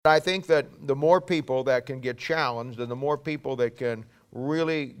I think that the more people that can get challenged and the more people that can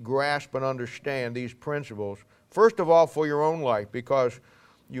really grasp and understand these principles, first of all for your own life, because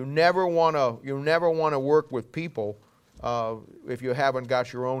you never want to work with people if you haven't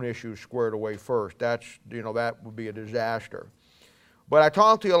got your own issues squared away first. That would be a disaster. But I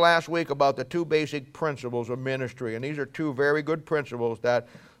talked to you last week about the two basic principles of ministry, and these are two very good principles that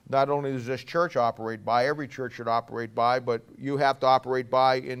not only does this church operate by, every church should operate by, but you have to operate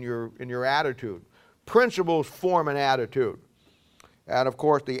by in your attitude. Principles form an attitude. And of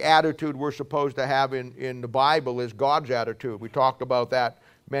course, the attitude we're supposed to have in the Bible is God's attitude. We talked about that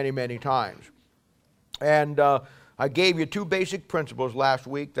many, many times. And I gave you two basic principles last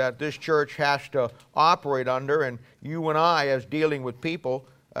week that this church has to operate under, and you and I, as dealing with people,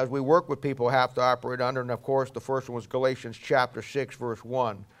 as we work with people, have to operate under. And of course, the first one was Galatians chapter 6, verse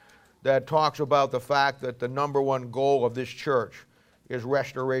 1, that talks about the fact that the number one goal of this church is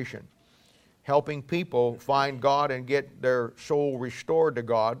restoration. Helping people find God and get their soul restored to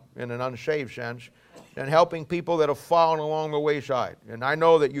God in an unsaved sense, and helping people that have fallen along the wayside. And I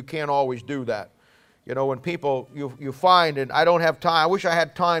know that you can't always do that. You know, when people, you find, and I don't have time, I wish I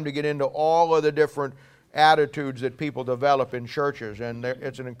had time to get into all of the different attitudes that people develop in churches, and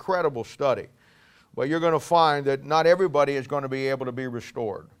it's an incredible study. But you're going to find that not everybody is going to be able to be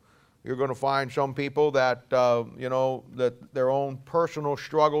restored. You're going to find some people that, that their own personal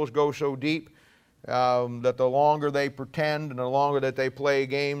struggles go so deep that the longer they pretend and the longer that they play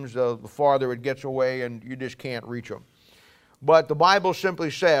games, the farther it gets away, and you just can't reach them. But the Bible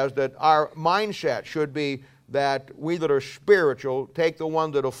simply says that our mindset should be that we that are spiritual take the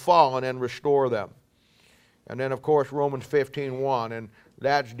ones that have fallen and restore them. And then, of course, Romans 15:1, and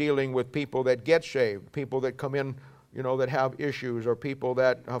that's dealing with people that get saved, people that come in, that have issues, or people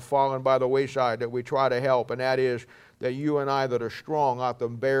that have fallen by the wayside that we try to help, and that is that you and I that are strong ought to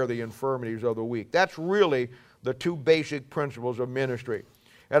bear the infirmities of the weak. That's really the two basic principles of ministry.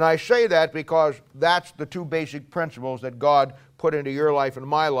 And I say that because that's the two basic principles that God put into your life and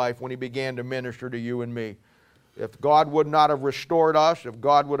my life when He began to minister to you and me. If God would not have restored us, if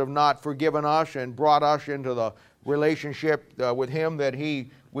God would have not forgiven us and brought us into the relationship with Him that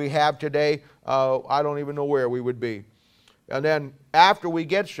we have today, I don't even know where we would be. And then after we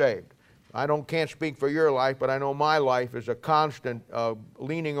get saved, can't speak for your life, but I know my life is a constant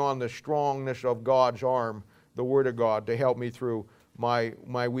leaning on the strongness of God's arm, the Word of God, to help me through my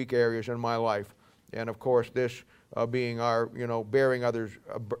weak areas in my life. And of course, this being our, bearing others'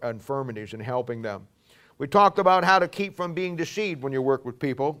 infirmities and helping them. We talked about how to keep from being deceived when you work with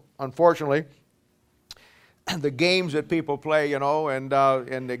people. Unfortunately, the games that people play, and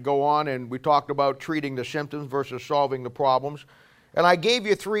they go on, and we talked about treating the symptoms versus solving the problems. And I gave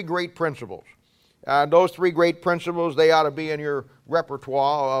you three great principles. And those three great principles, they ought to be in your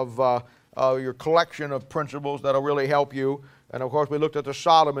repertoire of your collection of principles that will really help you. And of course, we looked at the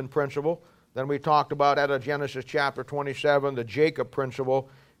Solomon principle. Then we talked about out of Genesis chapter 27, the Jacob principle,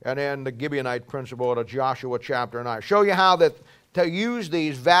 and then the Gibeonite principle out of Joshua chapter 9. Show you how that to use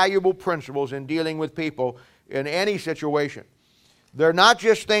these valuable principles in dealing with people in any situation. They're not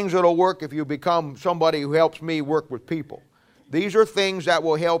just things that will work if you become somebody who helps me work with people. These are things that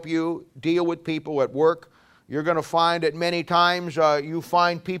will help you deal with people at work. You're going to find that many times you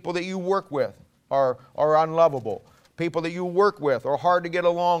find people that you work with are unlovable. People that you work with are hard to get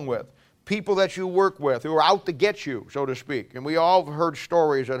along with. People that you work with who are out to get you, so to speak. And we all have heard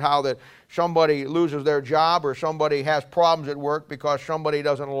stories of how that somebody loses their job or somebody has problems at work because somebody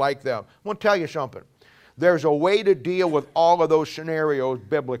doesn't like them. I want to tell you something. There's a way to deal with all of those scenarios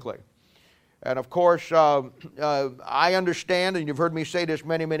biblically. And of course, I understand, and you've heard me say this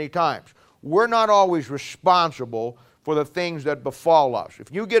many, many times, we're not always responsible for the things that befall us.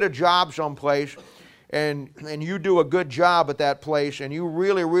 If you get a job someplace and you do a good job at that place and you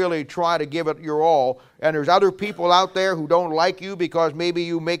really, really try to give it your all, and there's other people out there who don't like you because maybe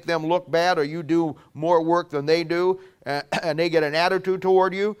you make them look bad or you do more work than they do, and they get an attitude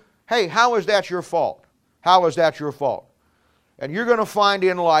toward you, hey, how is that your fault? How is that your fault? And you're going to find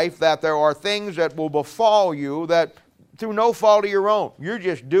in life that there are things that will befall you that through no fault of your own. You're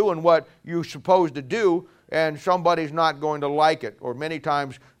just doing what you're supposed to do, and somebody's not going to like it. Or many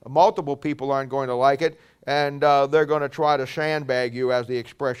times, multiple people aren't going to like it, and they're going to try to sandbag you, as the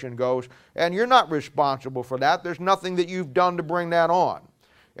expression goes. And you're not responsible for that. There's nothing that you've done to bring that on.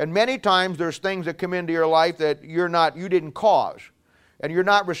 And many times there's things that come into your life that you didn't cause. And you're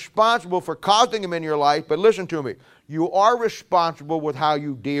not responsible for causing them in your life, but listen to me. You are responsible with how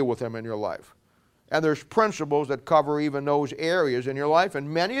you deal with them in your life. And there's principles that cover even those areas in your life. And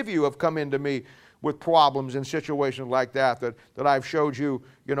many of you have come into me with problems in situations like that I've showed you,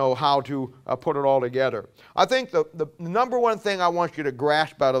 how to put it all together. I think the number one thing I want you to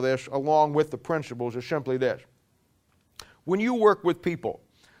grasp out of this, along with the principles, is simply this. When you work with people,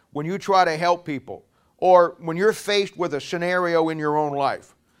 when you try to help people, or when you're faced with a scenario in your own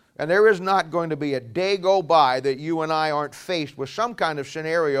life, and there is not going to be a day go by that you and I aren't faced with some kind of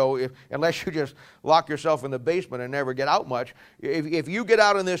scenario, unless you just lock yourself in the basement and never get out much. If you get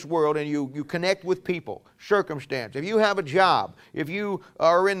out in this world and you connect with people, circumstance, if you have a job, if you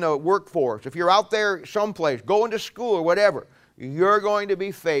are in the workforce, if you're out there someplace, going to school or whatever, you're going to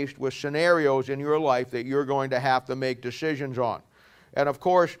be faced with scenarios in your life that you're going to have to make decisions on. And of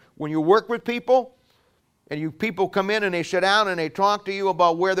course, when you work with people, and people come in and they sit down and they talk to you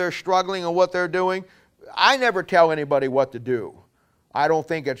about where they're struggling and what they're doing, I never tell anybody what to do. I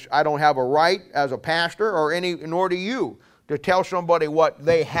don't have a right as a pastor, nor do you, to tell somebody what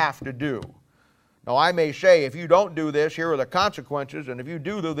they have to do. Now, I may say, if you don't do this, here are the consequences, and if you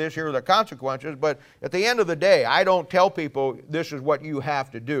do this, here are the consequences, but at the end of the day, I don't tell people this is what you have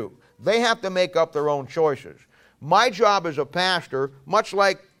to do. They have to make up their own choices. My job as a pastor, much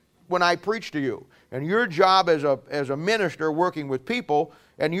like when I preach to you, and your job as a minister working with people,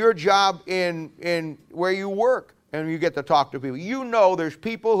 and your job in where you work, and you get to talk to people. You know there's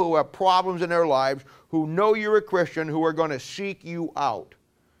people who have problems in their lives, who know you're a Christian, who are going to seek you out.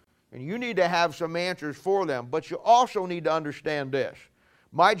 And you need to have some answers for them, but you also need to understand this.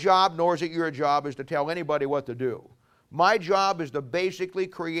 My job, nor is it your job, is to tell anybody what to do. My job is to basically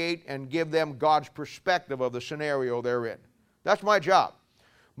create and give them God's perspective of the scenario they're in. That's my job.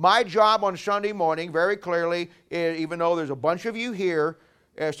 My job on Sunday morning, very clearly, even though there's a bunch of you here,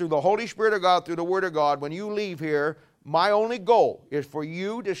 as through the Holy Spirit of God, through the Word of God, when you leave here, my only goal is for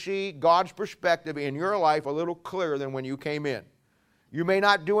you to see God's perspective in your life a little clearer than when you came in. You may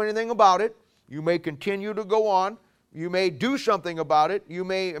not do anything about it. You may continue to go on. You may do something about it.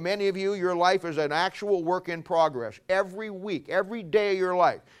 Many of you, your life is an actual work in progress. Every week, every day of your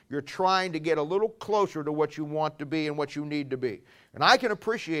life, you're trying to get a little closer to what you want to be and what you need to be. And I can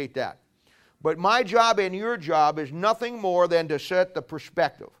appreciate that. But my job and your job is nothing more than to set the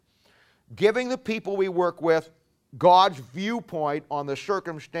perspective, giving the people we work with God's viewpoint on the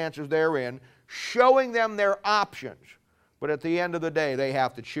circumstances they're in, showing them their options. But at the end of the day, they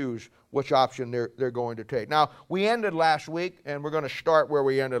have to choose which option they're going to take. Now, we ended last week, and we're going to start where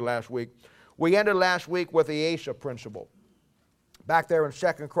we ended last week. We ended last week with the Asa principle, back there in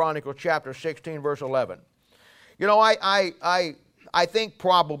 2 Chronicles chapter 16, verse 11. You know, I think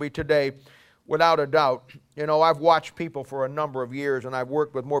probably today, without a doubt, I've watched people for a number of years, and I've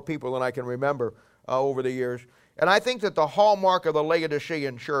worked with more people than I can remember over the years. And I think that the hallmark of the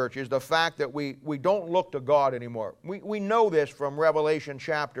Laodicean church is the fact that we don't look to God anymore. We know this from Revelation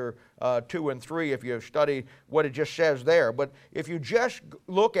chapter 2 and 3 if you study what it just says there. But if you just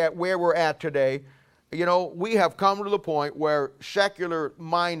look at where we're at today, we have come to the point where secular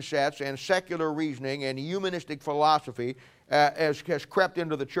mindsets and secular reasoning and humanistic philosophy has crept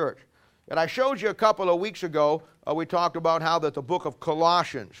into the church. And I showed you a couple of weeks ago, we talked about how that the book of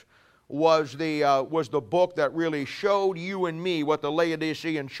Colossians was the book that really showed you and me what the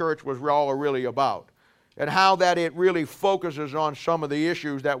Laodicean church was all really about, and how that it really focuses on some of the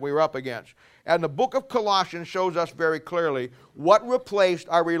issues that we're up against. And the book of Colossians shows us very clearly what replaced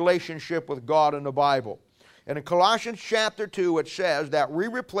our relationship with God in the Bible. And in Colossians chapter 2, it says that we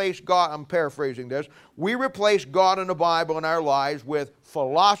replace God, I'm paraphrasing this, we replace God in the Bible in our lives with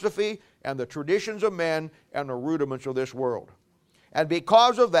philosophy and the traditions of men and the rudiments of this world. And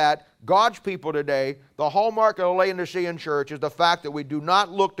because of that, God's people today, the hallmark of the Laodicean church is the fact that we do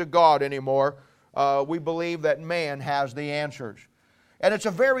not look to God anymore. We believe that man has the answers. And it's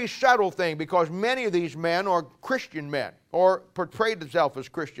a very subtle thing, because many of these men are Christian men, or portrayed themselves as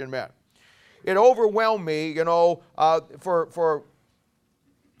Christian men. It overwhelmed me, for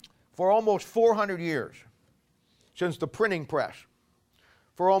almost 400 years, since the printing press.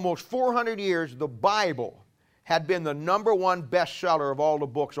 For almost 400 years, the Bible had been the #1 bestseller of all the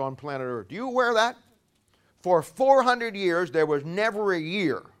books on planet Earth. Do you aware of that? For 400 years, there was never a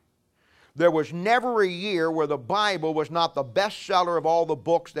year. There was never a year where the Bible was not the bestseller of all the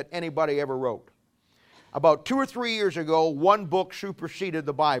books that anybody ever wrote. About 2 or 3 years ago, one book superseded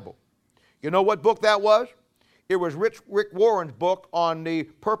the Bible. You know what book that was? It was Rick Warren's book on the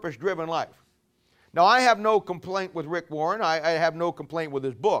purpose-driven life. Now, I have no complaint with Rick Warren. I have no complaint with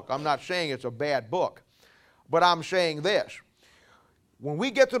his book. I'm not saying it's a bad book. But I'm saying this. When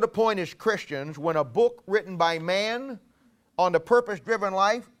we get to the point as Christians, when a book written by man on the purpose-driven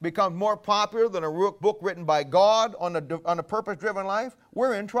life becomes more popular than a book written by God on the purpose-driven life,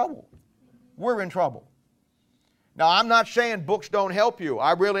 we're in trouble. we're in trouble. Now, I'm not saying books don't help you.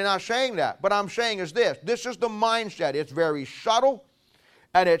 I'm really not saying that. But I'm saying is this. This is the mindset. It's very subtle,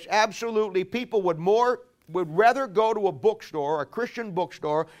 and it's absolutely, people would rather go to a bookstore, a Christian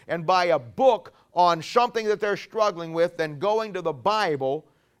bookstore, and buy a book on something that they're struggling with than going to the Bible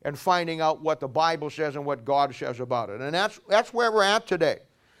and finding out what the Bible says and what God says about it. And that's where we're at today.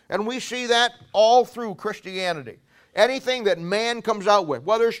 And we see that all through Christianity. Anything that man comes out with.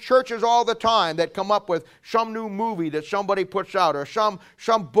 Well, there's churches all the time that come up with some new movie that somebody puts out or some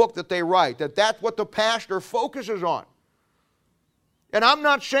book that they write, that's what the pastor focuses on. And I'm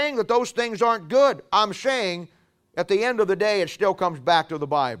not saying that those things aren't good. I'm saying at the end of the day, it still comes back to the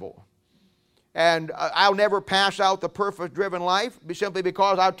Bible. And I'll never pass out the purpose-driven life simply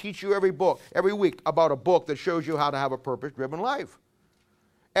because I'll teach you every week about a book that shows you how to have a purpose-driven life.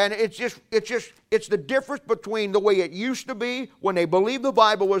 And it's the difference between the way it used to be when they believed the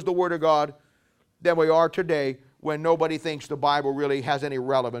Bible was the Word of God than we are today when nobody thinks the Bible really has any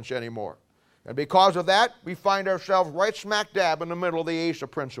relevance anymore. And because of that, we find ourselves right smack dab in the middle of the ASA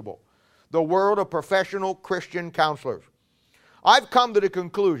principle, the world of professional Christian counselors. I've come to the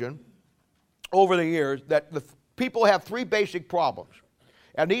conclusion over the years that the people have three basic problems.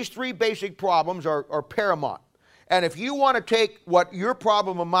 And these three basic problems are paramount. And if you want to take what your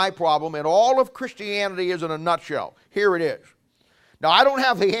problem and my problem and all of Christianity is in a nutshell, here it is. Now, I don't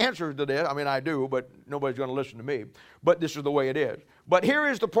have the answers to this. I mean, I do, but nobody's going to listen to me. But this is the way it is. But here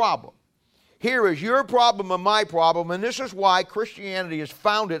is the problem. Here is your problem and my problem, and this is why Christianity has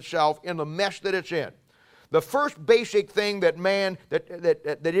found itself in the mess that it's in. The first basic thing that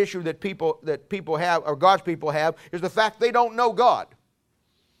issue that people have, or God's people have, is the fact they don't know God.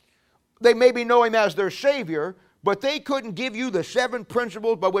 They maybe know Him as their Savior, but they couldn't give you the 7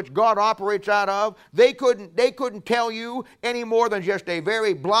 principles by which God operates out of. They couldn't tell you any more than just a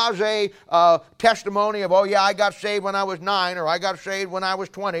very blasé testimony of, oh yeah, I got saved when I was 9, or I got saved when I was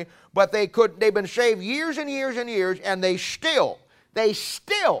 20. But they've been saved years and years and years, and they still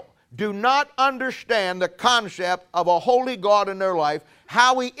do not understand the concept of a holy God in their life,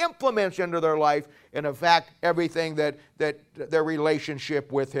 how He implements into their life, and in fact, everything that their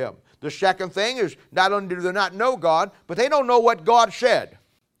relationship with Him. The second thing is not only do they not know God, but they don't know what God said.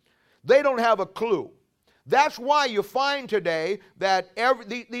 They don't have a clue. That's why you find today that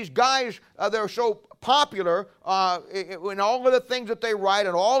these guys, they're so popular in all of the things that they write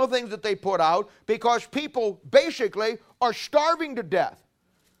and all the things that they put out, because people basically are starving to death.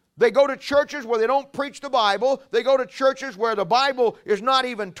 They go to churches where they don't preach the Bible. They go to churches where the Bible is not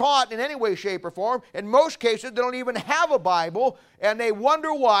even taught in any way, shape, or form. In most cases, they don't even have a Bible, and they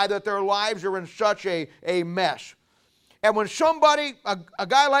wonder why that their lives are in such a mess. And when somebody, a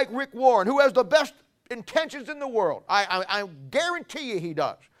guy like Rick Warren, who has the best intentions in the world, I guarantee you he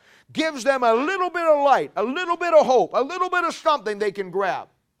does, gives them a little bit of light, a little bit of hope, a little bit of something they can grab.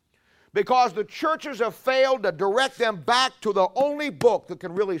 Because the churches have failed to direct them back to the only book that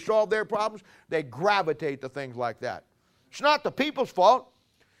can really solve their problems, they gravitate to things like that. It's not the people's fault.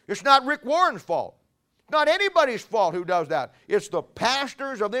 It's not Rick Warren's fault. It's not anybody's fault who does that. It's the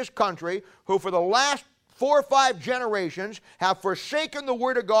pastors of this country who for the last 4 or 5 generations have forsaken the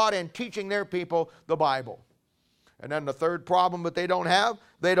Word of God and teaching their people the Bible. And then the third problem that they don't have,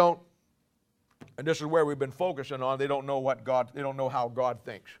 and this is where we've been focusing on, they don't know how God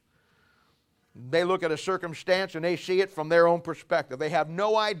thinks. They look at a circumstance and they see it from their own perspective. They have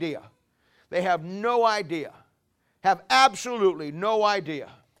no idea. They have no idea. Have absolutely no idea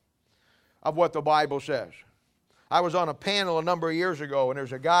of what the Bible says. I was on a panel a number of years ago, and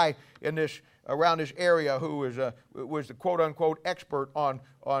there's a guy around this area who was the quote-unquote expert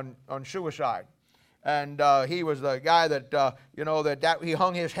on suicide. And he was the guy that he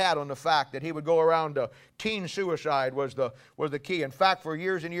hung his hat on the fact that he would go around teen suicide was the key. In fact, for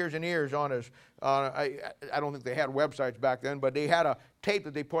years and years and years on his, I don't think they had websites back then, but they had a tape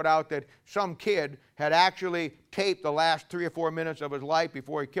that they put out that some kid had actually taped the last 3 or 4 minutes of his life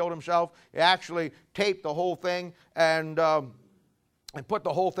before he killed himself. He actually taped the whole thing and put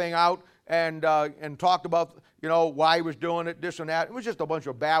the whole thing out and talked about why he was doing it, this and that. It was just a bunch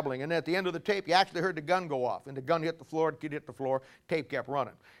of babbling. And at the end of the tape, you actually heard the gun go off. And the gun hit the floor, the kid hit the floor, tape kept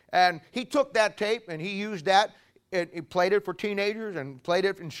running. And he took that tape and he used that. He played it for teenagers and played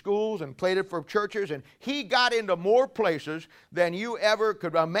it in schools and played it for churches. And he got into more places than you ever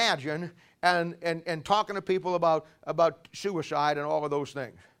could imagine and talking to people about suicide and all of those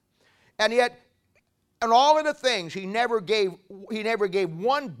things. And yet, and all of the things, he never gave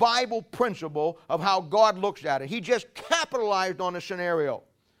one Bible principle of how God looks at it. He just capitalized on a scenario.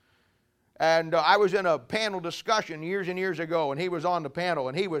 And I was in a panel discussion years and years ago, and he was on the panel,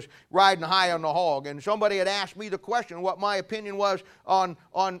 and he was riding high on the hog. And somebody had asked me the question what my opinion was on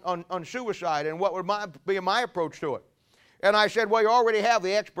suicide and what would be my approach to it. And I said, well, you already have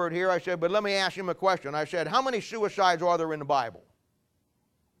the expert here. I said, but let me ask him a question. I said, how many suicides are there in the Bible?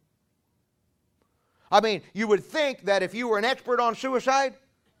 I mean, you would think that if you were an expert on suicide,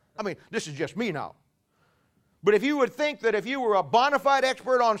 I mean, this is just me now, but if you would think that if you were a bona fide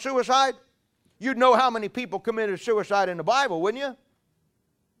expert on suicide, you'd know how many people committed suicide in the Bible, wouldn't you?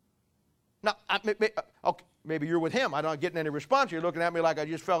 Now, okay, maybe you're with him. I'm not getting any response. You're looking at me like I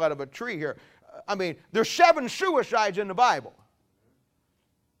just fell out of a tree here. I mean, there's 7 suicides in the Bible.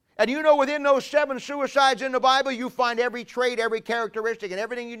 And you know within those 7 suicides in the Bible, you find every trait, every characteristic, and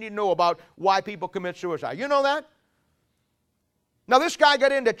everything you need to know about why people commit suicide. You know that? Now, this guy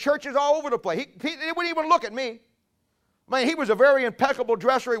got into churches all over the place. He wouldn't even look at me. I mean, he was a very impeccable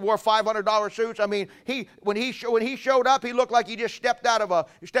dresser. He wore $500 suits. I mean, when he showed up, he looked like he just stepped out of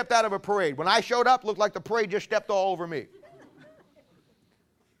a parade. When I showed up, it looked like the parade just stepped all over me.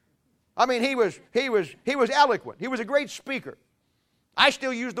 I mean, he was eloquent. He was a great speaker. I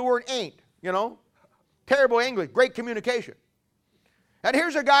still use the word ain't, you know. Terrible English, great communication. And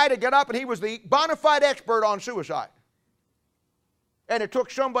here's a guy to get up, and he was the bona fide expert on suicide. And it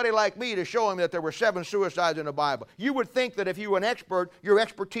took somebody like me to show him that there were 7 suicides in the Bible. You would think that if you were an expert, your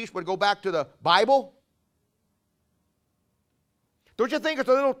expertise would go back to the Bible. Don't you think it's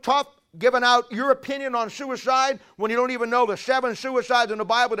a little tough giving out your opinion on suicide when you don't even know the 7 suicides in the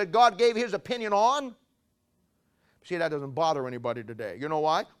Bible that God gave his opinion on? See, that doesn't bother anybody today. You know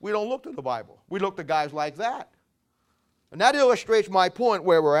why? We don't look to the Bible. We look to guys like that. And that illustrates my point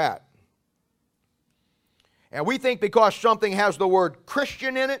where we're at. And we think because something has the word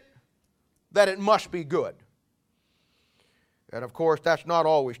Christian in it, that it must be good. And of course, that's not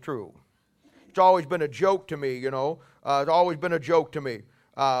always true. It's always been a joke to me, you know. It's always been a joke to me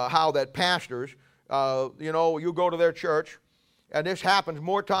how that pastors, you know, you go to their church, and this happens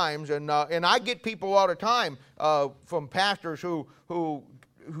more times, and I get people all the time from pastors who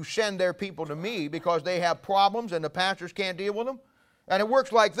send their people to me because they have problems and the pastors can't deal with them. And it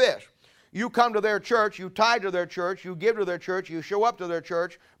works like this. You come to their church, you tithe to their church, you give to their church, you show up to their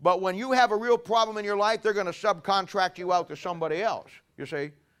church, but when you have a real problem in your life, they're going to subcontract you out to somebody else, you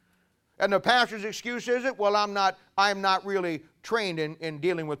see. And the pastor's excuse is it? Well, I'm not really trained in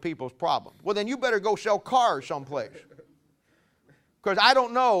dealing with people's problems. Well, then you better go sell cars someplace. Because I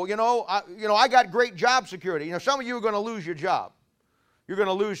don't know, I got great job security. You know, some of you are going to lose your job. You're going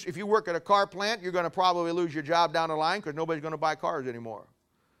to lose, if you work at a car plant, you're going to probably lose your job down the line because nobody's going to buy cars anymore.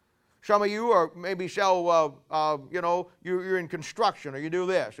 Some of you are maybe sell, you're in construction or you do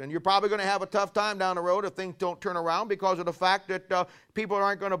this. And you're probably going to have a tough time down the road if things don't turn around because of the fact that people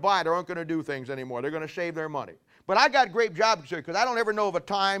aren't going to buy, they aren't going to do things anymore. They're going to save their money. But I got great job security because I don't ever know of a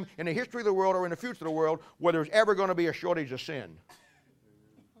time in the history of the world or in the future of the world where there's ever going to be a shortage of sin.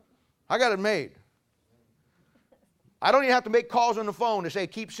 I got it made. I don't even have to make calls on the phone to say,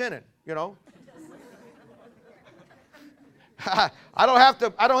 keep sinning, you know. I don't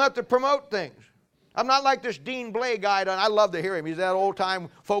have to promote things. I'm not like this Dean Blay guy. I love to hear him. He's that old-time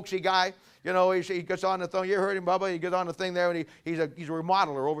folksy guy. You know, he gets on the thing. You heard him, Bubba? He gets on the thing there, and he's a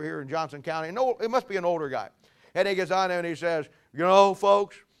remodeler over here in Johnson County. No, it must be an older guy. And he gets on there and he says, you know,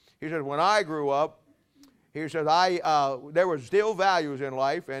 folks, he says, when I grew up, he says, there were still values in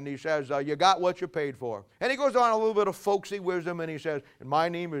life, and he says, you got what you paid for. And he goes on a little bit of folksy wisdom, and he says, and my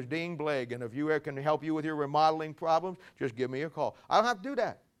name is Dean Blake, and if you can help you with your remodeling problems, just give me a call. I don't have to do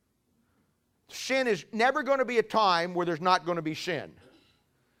that. Sin is never going to be a time where there's not going to be sin.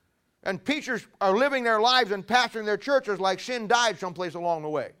 And preachers are living their lives and pastoring their churches like sin died someplace along the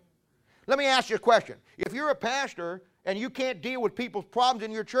way. Let me ask you a question. If you're a pastor and you can't deal with people's problems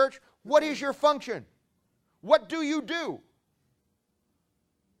in your church, what is your function? What do you do?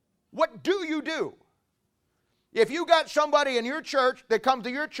 What do you do? If you got somebody in your church that comes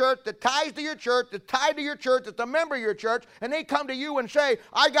to your church, that ties to your church, that's tied to your church, that's a member of your church, and they come to you and say,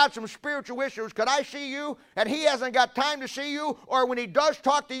 I got some spiritual issues, could I see you? And he hasn't got time to see you, or when he does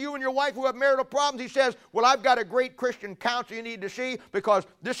talk to you and your wife who have marital problems, he says, well, I've got a great Christian counselor you need to see because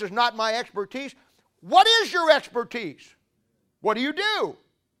this is not my expertise. What is your expertise? What do you do?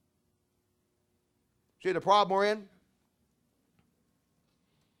 See the problem we're in?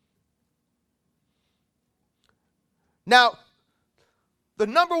 Now, the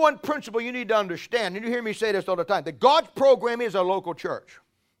number one principle you need to understand, and you hear me say this all the time, that God's program is a local church.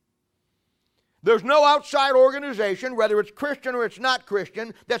 There's no outside organization, whether it's Christian or it's not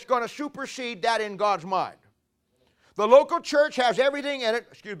Christian, that's going to supersede that in God's mind. The local church has everything in it.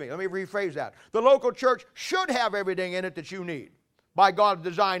 Excuse me, let me rephrase that. The local church should have everything in it that you need. By God's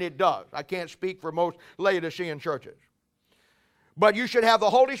design, it does. I can't speak for most Laodicean churches. But you should have the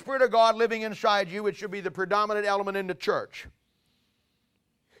Holy Spirit of God living inside you. It should be the predominant element in the church.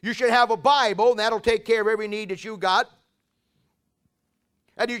 You should have a Bible, and that'll take care of every need that you got.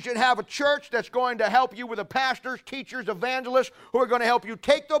 And you should have a church that's going to help you with the pastors, teachers, evangelists who are going to help you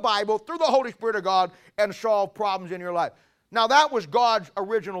take the Bible through the Holy Spirit of God and solve problems in your life. Now, that was God's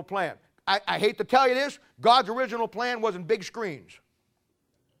original plan. I hate to tell you this, God's original plan wasn't big screens.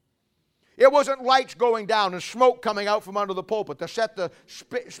 It wasn't lights going down and smoke coming out from under the pulpit to set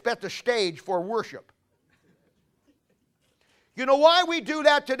the stage for worship. You know why we do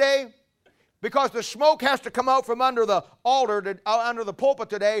that today? Because the smoke has to come out from under the altar, under the pulpit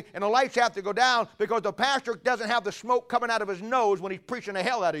today, and the lights have to go down because the pastor doesn't have the smoke coming out of his nose when he's preaching the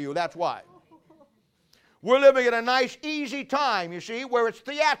hell out of you. That's why. We're living in a nice, easy time, you see, where it's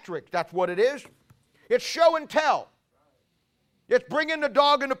theatrics. That's what it is. It's show and tell. It's bring in the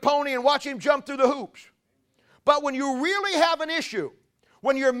dog and the pony and watch him jump through the hoops. But when you really have an issue,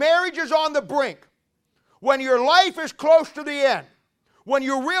 when your marriage is on the brink, when your life is close to the end, when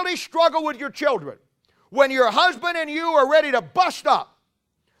you really struggle with your children, when your husband and you are ready to bust up,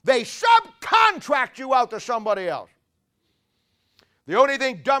 they subcontract you out to somebody else. The only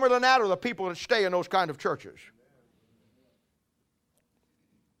thing dumber than that are the people that stay in those kind of churches.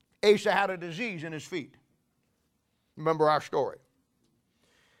 Asa had a disease in his feet. Remember our story.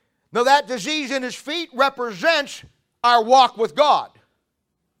 Now that disease in his feet represents our walk with God.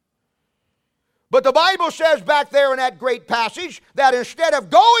 But the Bible says back there in that great passage that instead of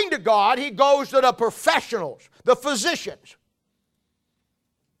going to God, he goes to the professionals, the physicians.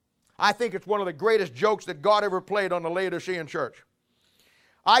 I think it's one of the greatest jokes that God ever played on the Laodicean church.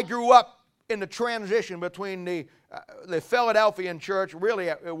 I grew up in the transition between the Philadelphian church. Really,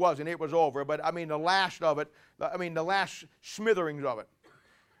 it wasn't. It was over. But, I mean, the last of it, the last smitherings of it.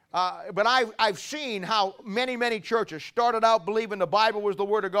 But I've seen how many churches started out believing the Bible was the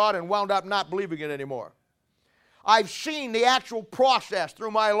Word of God and wound up not believing it anymore. I've seen the actual process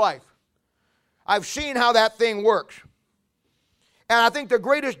through my life. I've seen how that thing works. And I think the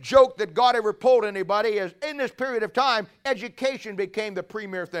greatest joke that God ever pulled anybody is, in this period of time, education became the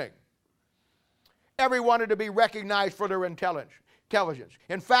premier thing. Everyone wanted to be recognized for their intelligence.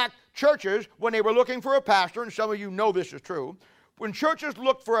 In fact, churches, when they were looking for a pastor, and some of you know this is true, when churches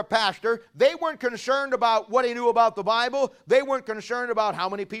looked for a pastor, they weren't concerned about what he knew about the Bible. They weren't concerned about how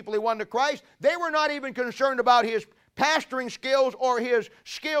many people he won to Christ. They were not even concerned about his pastoring skills or his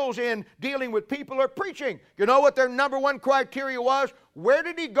skills in dealing with people or preaching. You know what their number one criteria was? Where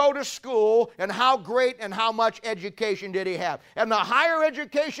did he go to school and how great and how much education did he have? And the higher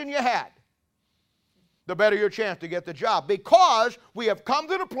education you had, the better your chance to get the job. Because we have come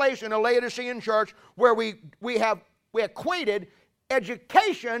to the place in the Laodicean church where we equated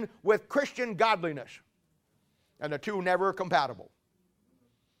education with Christian godliness. And the two never are compatible.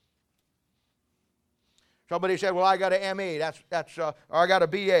 Somebody said, well, I got an MA, or I got a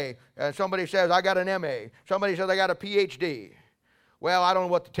BA. And somebody says, I got an MA. Somebody says, I got a PhD. Well, I don't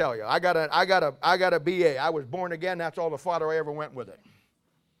know what to tell you. I got a BA. I was born again. That's all the farther I ever went with it.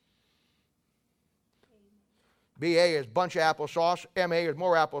 BA is bunch of applesauce. MA is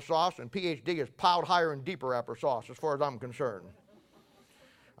more applesauce. And PhD is piled higher and deeper applesauce, as far as I'm concerned.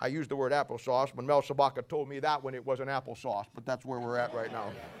 I used the word applesauce, but Mel Sabaka told me that when it wasn't applesauce. But that's where we're at right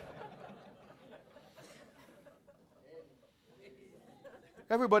now.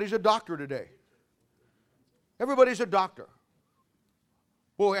 Everybody's a doctor today. Everybody's a doctor.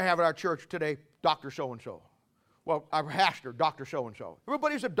 Well, we have at our church today, Dr. So-and-so. Well, our pastor, Dr. So-and-so.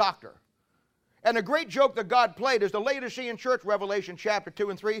 Everybody's a doctor. And the great joke that God played is the Laodicean church, Revelation chapter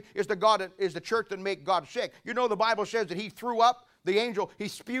 2 and 3, is the church that make God sick. You know the Bible says that he threw up the angel, he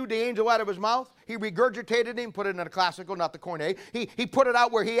spewed the angel out of his mouth. He regurgitated him, put it in a classical, not the Cornet. He put it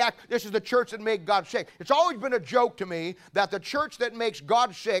out where this is the church that made God sick. It's always been a joke to me that the church that makes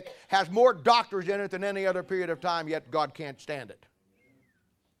God sick has more doctors in it than any other period of time, yet God can't stand it.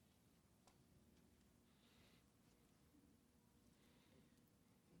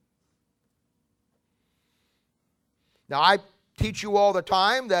 Now, I teach you all the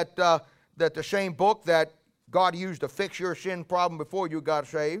time that the same book that God used to fix your sin problem before you got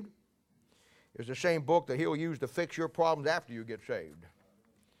saved is the same book that he'll use to fix your problems after you get saved.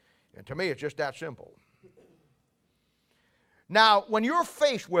 And to me, it's just that simple. Now, when you're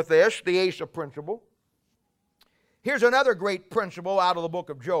faced with this, the Asa principle, here's another great principle out of the book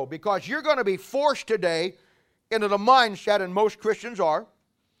of Job, because you're going to be forced today into the mindset, and most Christians are,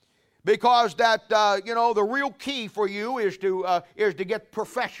 Because that, the real key for you is to get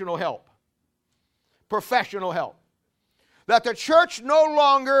professional help. Professional help. That the church no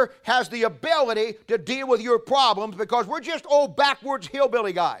longer has the ability to deal with your problems because we're just old backwards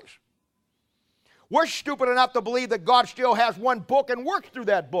hillbilly guys. We're stupid enough to believe that God still has one book and works through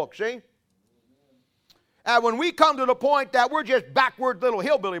that book, see? And when we come to the point that we're just backward little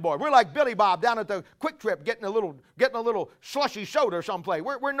hillbilly boys, we're like Billy Bob down at the Quick Trip getting a little slushy soda someplace.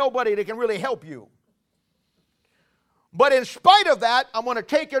 We're nobody that can really help you. But in spite of that, I'm going to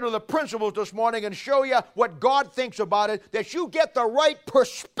take you to the principles this morning and show you what God thinks about it, that you get the right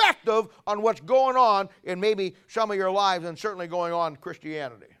perspective on what's going on in maybe some of your lives and certainly going on in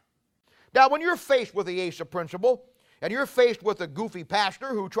Christianity. Now, when you're faced with the Asa principle, and you're faced with a goofy pastor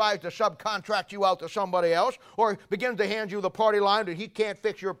who tries to subcontract you out to somebody else, or begins to hand you the party line that he can't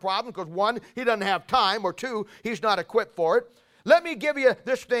fix your problem because, one, he doesn't have time, or two, he's not equipped for it. Let me give you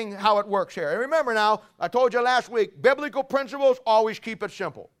this thing, how it works here. And remember now, I told you last week, biblical principles always keep it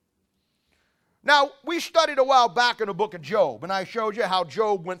simple. Now, we studied a while back in the book of Job, and I showed you how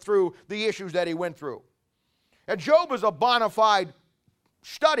Job went through the issues that he went through. And Job is a bona fide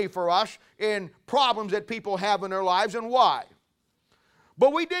study for us in problems that people have in their lives and why.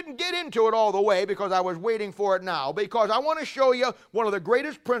 But we didn't get into it all the way because I was waiting for it now, because I want to show you one of the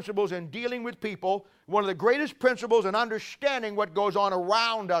greatest principles in dealing with people, one of the greatest principles in understanding what goes on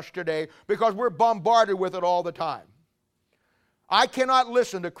around us today, because we're bombarded with it all the time. I cannot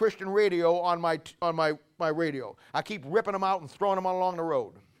listen to Christian radio on my radio. I keep ripping them out and throwing them along the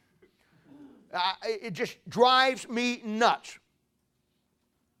road. It just drives me nuts.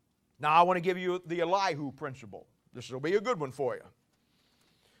 Now, I want to give you the Elihu principle. This will be a good one for you.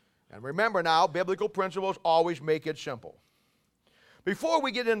 And remember now, biblical principles always make it simple. Before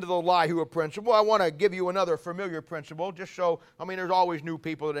we get into the Elihu principle, I want to give you another familiar principle, just so, there's always new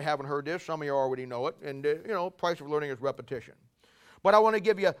people that haven't heard this. Some of you already know it. And, price of learning is repetition. But I want to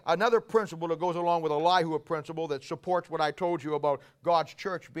give you another principle that goes along with Elihu principle that supports what I told you about God's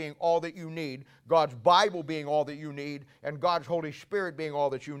church being all that you need, God's Bible being all that you need, and God's Holy Spirit being all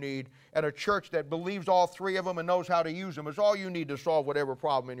that you need, and a church that believes all three of them and knows how to use them is all you need to solve whatever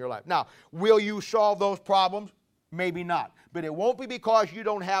problem in your life. Now, will you solve those problems? Maybe not. But it won't be because you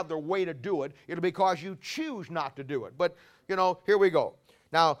don't have the way to do it. It'll be because you choose not to do it. But, here we go.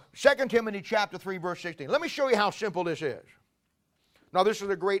 Now, 2 Timothy chapter 3, verse 16. Let me show you how simple this is. Now, this is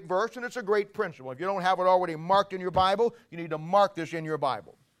a great verse, and it's a great principle. If you don't have it already marked in your Bible, you need to mark this in your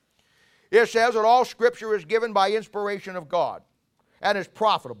Bible. It says that all Scripture is given by inspiration of God and is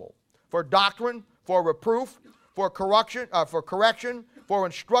profitable for doctrine, for reproof, for correction, for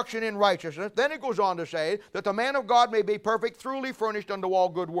instruction in righteousness. Then it goes on to say that the man of God may be perfect, thoroughly furnished unto all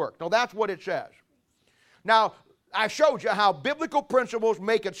good work. Now, that's what it says. Now, I showed you how biblical principles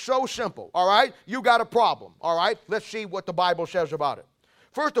make it so simple, all right? You got a problem, all right? Let's see what the Bible says about it.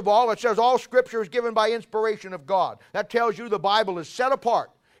 First of all, it says all Scripture is given by inspiration of God. That tells you the Bible is set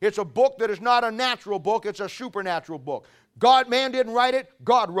apart. It's a book that is not a natural book, it's a supernatural book. Man didn't write it,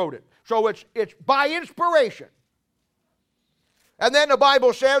 God wrote it. So it's by inspiration. And then the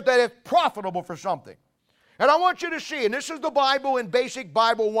Bible says that it's profitable for something. And I want you to see, and this is the Bible in Basic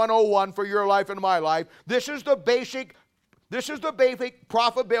Bible 101 for your life and my life. This is the basic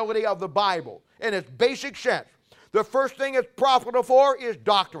profitability of the Bible in its basic sense. The first thing it's profitable for is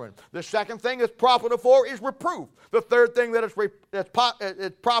doctrine. The second thing it's profitable for is reproof. The third thing that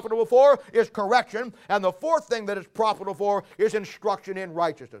it's profitable for is correction. And the fourth thing that it's profitable for is instruction in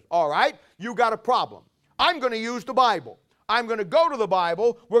righteousness. All right? You got a problem. I'm going to use the Bible. I'm going to go to the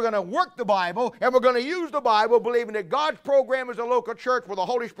Bible, we're going to work the Bible, and we're going to use the Bible, believing that God's program is a local church with the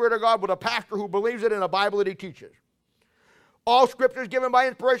Holy Spirit of God, with a pastor who believes it in a Bible that he teaches. All Scripture is given by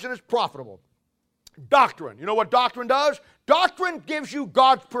inspiration is profitable. Doctrine. You know what doctrine does? Doctrine gives you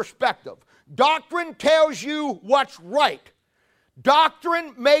God's perspective. Doctrine tells you what's right.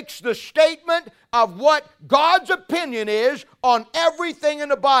 Doctrine makes the statement of what God's opinion is on everything in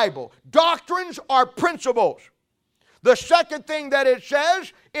the Bible. Doctrines are principles. The second thing that it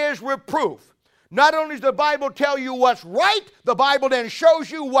says is reproof. Not only does the Bible tell you what's right, the Bible then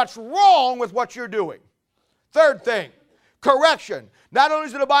shows you what's wrong with what you're doing. Third thing, correction. Not only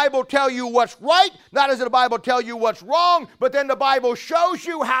does the Bible tell you what's right, not only does the Bible tell you what's wrong, but then the Bible shows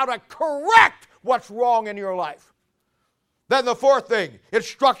you how to correct what's wrong in your life. Then the fourth thing,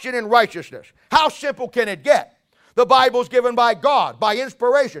 instruction in righteousness. How simple can it get? The Bible's given by God, by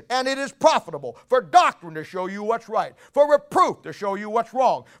inspiration, and it is profitable for doctrine to show you what's right, for reproof to show you what's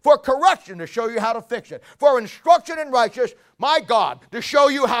wrong, for correction to show you how to fix it, for instruction in righteousness, my God, to show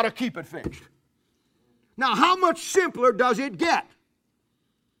you how to keep it fixed. Now, how much simpler does it get?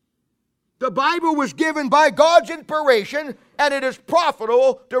 the Bible was given by God's inspiration, and it is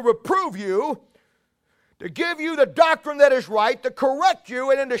profitable to reprove you, to give you the doctrine that is right, to correct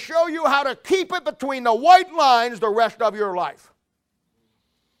you, and then to show you how to keep it between the white lines the rest of your life.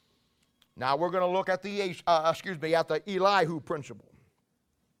 Now we're going to look at the Elihu principle.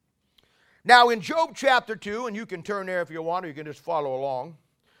 Now in Job chapter 2, and you can turn there if you want, or you can just follow along.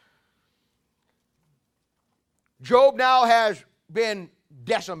 Job now has been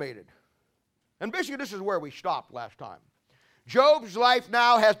decimated. And basically this is where we stopped last time. Job's life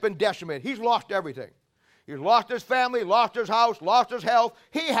now has been decimated. He's lost everything. He's lost his family, lost his house, lost his health.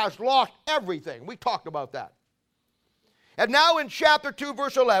 He has lost everything. We talked about that. And now in chapter 2,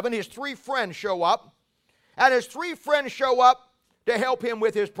 verse 11, his three friends show up. And his three friends show up to help him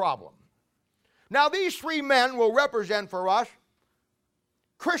with his problem. Now these three men will represent for us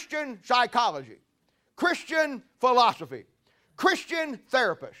Christian psychology, Christian philosophy, Christian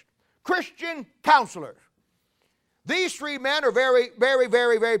therapists, Christian counselors. These three men are very, very,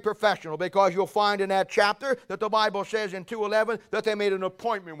 very, very professional, because you'll find in that chapter that the Bible says in 2:11 that they made an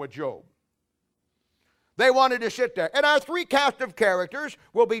appointment with Job. They wanted to sit there. And our three cast of characters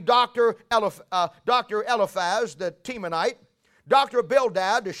will be Dr. Eliphaz, the Temanite, Dr.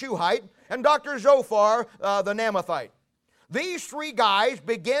 Bildad, the Shuhite, and Dr. Zophar, the Naamathite. These three guys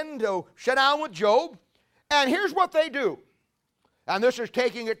begin to sit down with Job, and here's what they do. And this is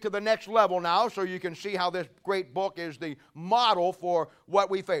taking it to the next level now, so you can see how this great book is the model for what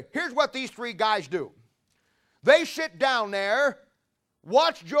we face. Here's what these three guys do. They sit down there,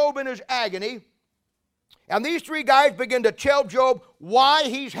 watch Job in his agony, and these three guys begin to tell Job why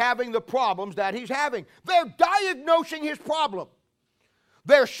he's having the problems that he's having. They're diagnosing his problem.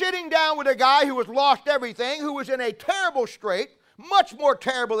 They're sitting down with a guy who has lost everything, who is in a terrible strait, much more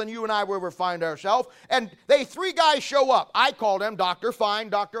terrible than you and I will ever find ourselves. And they three guys show up. I call them Dr. Fine,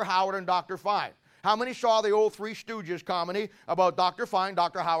 Dr. Howard, and Dr. Fine. How many saw the old Three Stooges comedy about Dr. Fine,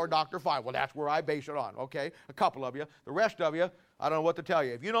 Dr. Howard, Dr. Fine? Well, that's where I base it on, okay? A couple of you. The rest of you, I don't know what to tell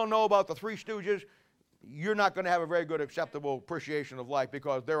you. If you don't know about the Three Stooges, you're not going to have a very good, acceptable appreciation of life,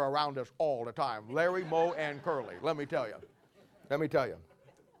 because they're around us all the time. Larry, Moe, and Curly, let me tell you. Let me tell you.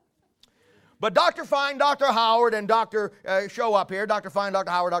 But Dr. Fine, Dr. Howard, and Dr. Show up here. Dr. Fine, Dr.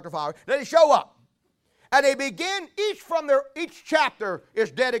 Howard, Dr. Howard. They show up. And they begin, each chapter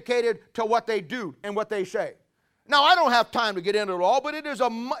is dedicated to what they do and what they say. Now, I don't have time to get into it all, but it is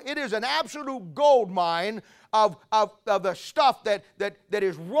an absolute gold mine of the stuff that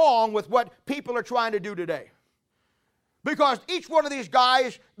is wrong with what people are trying to do today. Because each one of these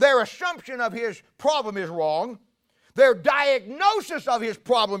guys, their assumption of his problem is wrong. Their diagnosis of his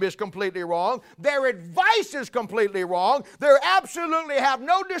problem is completely wrong. Their advice is completely wrong. They absolutely have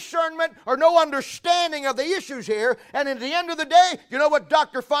no discernment or no understanding of the issues here. And at the end of the day, you know what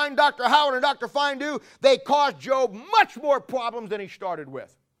Dr. Fine, Dr. Howard, and Dr. Fine do? They cause Job much more problems than he started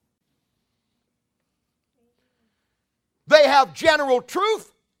with. They have general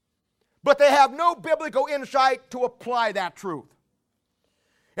truth, but they have no biblical insight to apply that truth.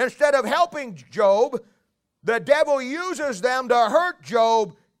 Instead of helping Job, the devil uses them to hurt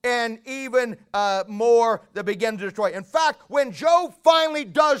Job, and even more that begins to destroy. In fact, when Job finally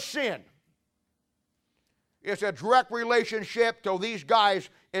does sin, it's a direct relationship to these guys'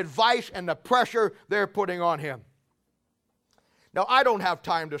 advice and the pressure they're putting on him. Now, I don't have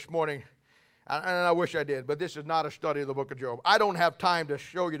time this morning, and I wish I did, but this is not a study of the book of Job. I don't have time to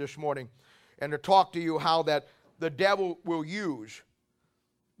show you this morning and to talk to you how that the devil will use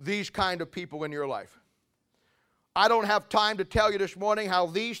these kind of people in your life. I don't have time to tell you this morning how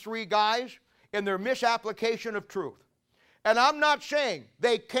these three guys, in their misapplication of truth, and I'm not saying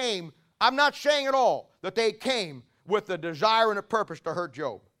at all that they came with the desire and a purpose to hurt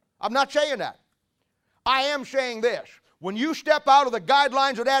Job. I'm not saying that. I am saying this. When you step out of the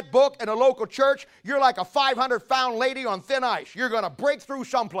guidelines of that book in a local church, you're like a 500-pound lady on thin ice. You're going to break through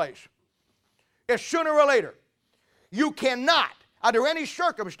someplace. It's sooner or later. You cannot, under any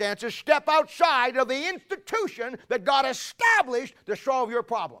circumstances, step outside of the institution that God established to solve your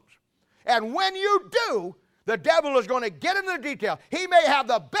problems. And when you do, the devil is going to get into the detail. He may have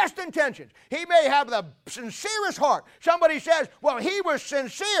the best intentions. He may have the sincerest heart. Somebody says, well, he was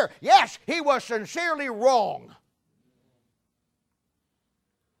sincere. Yes, he was sincerely wrong.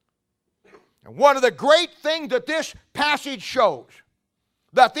 And one of the great things that this passage shows,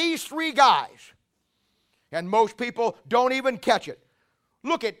 that these three guys, and most people don't even catch it.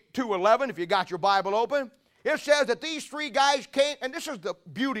 Look at 2:11 if you got your Bible open. It says that these three guys came, and this is the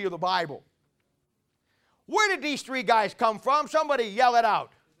beauty of the Bible. Where did these three guys come from? Somebody yell it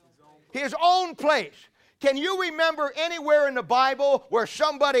out. His own place. Can you remember anywhere in the Bible where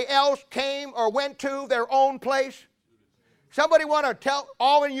somebody else came or went to their own place? Somebody want to tell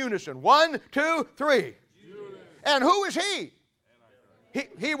all in unison. 1, 2, 3. Judas. And who is he?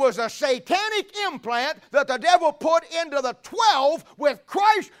 He was a satanic implant that the devil put into the 12 with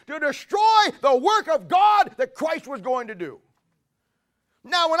Christ to destroy the work of God that Christ was going to do.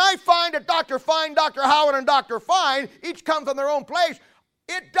 Now, when I find that Dr. Fine, Dr. Howard, and Dr. Fine each come from their own place,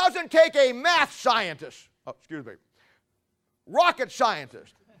 it doesn't take a math scientist, rocket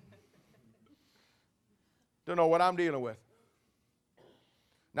scientist, to know what I'm dealing with.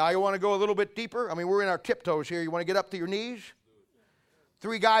 Now, you want to go a little bit deeper? I mean, we're in our tiptoes here. You want to get up to your knees?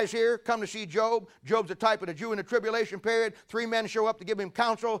 3 guys here come to see Job. Job's the type of the Jew in the tribulation period. 3 men show up to give him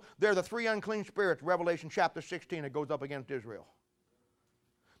counsel. They're the 3 unclean spirits, Revelation chapter 16, that goes up against Israel.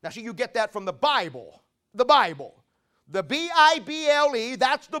 Now, see, you get that from the Bible. The Bible. The B-I-B-L-E,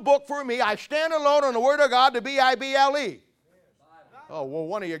 that's the book for me. I stand alone on the Word of God, the B-I-B-L-E. Oh, well,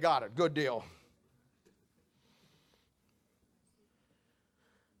 one of you got it. Good deal.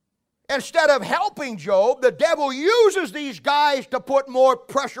 Instead of helping Job, the devil uses these guys to put more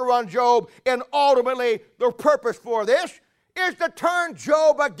pressure on Job, and ultimately the purpose for this is to turn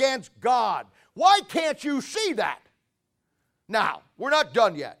Job against God. Why can't you see that? Now, we're not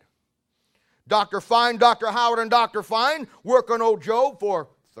done yet. Dr. Fine, Dr. Howard, and Dr. Fine work on old Job for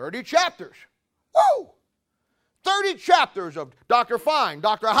 30 chapters. Woo! 30 chapters of Dr. Fine,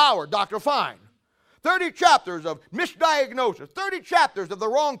 Dr. Howard, Dr. Fine. 30 chapters of misdiagnosis, 30 chapters of the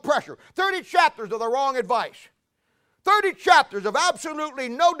wrong pressure, 30 chapters of the wrong advice, 30 chapters of absolutely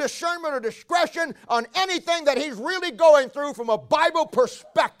no discernment or discretion on anything that he's really going through from a Bible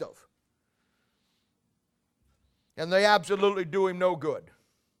perspective. And they absolutely do him no good.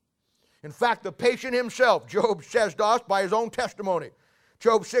 In fact, the patient himself, Job says to us by his own testimony,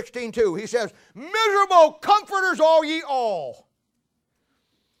 Job 16:2, he says, "Miserable comforters all ye all."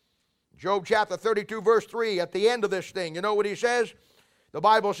 Job chapter 32, verse 3, at the end of this thing, you know what he says? The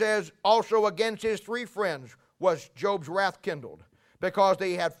Bible says, also against his 3 friends was Job's wrath kindled, because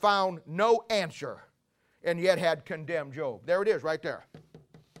they had found no answer, and yet had condemned Job. There it is, right there.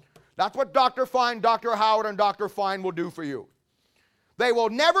 That's what Dr. Fine, Dr. Howard, and Dr. Fine will do for you. They will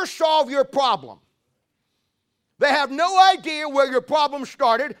never solve your problem. They have no idea where your problem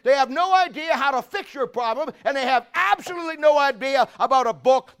started. They have no idea how to fix your problem. And they have absolutely no idea about a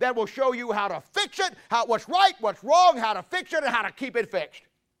book that will show you how to fix it, what's right, what's wrong, how to fix it, and how to keep it fixed.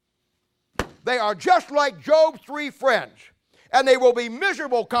 They are just like Job's 3 friends. And they will be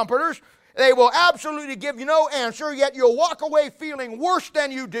miserable comforters. They will absolutely give you no answer, yet you'll walk away feeling worse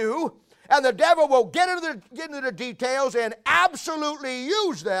than you do. And the devil will get into the details and absolutely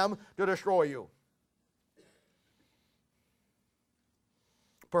use them to destroy you.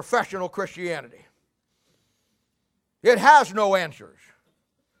 Professional Christianity. It has no answers.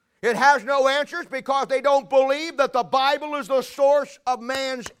 It has no answers because they don't believe that the Bible is the source of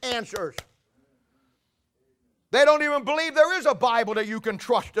man's answers. They don't even believe there is a Bible that you can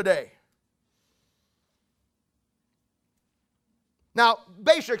trust today. Now,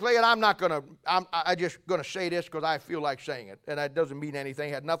 basically, and I'm just going to say this because I feel like saying it, and it doesn't mean anything,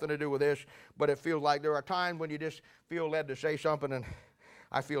 it had nothing to do with this, but it feels like there are times when you just feel led to say something, and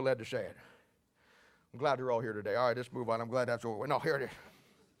I feel led to say it. I'm glad you're all here today. All right, let's move on. I'm glad that's over. No, here it is.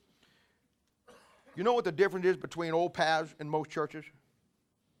 You know what the difference is between Old Paths and most churches?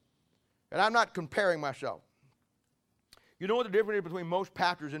 And I'm not comparing myself. You know what the difference is between most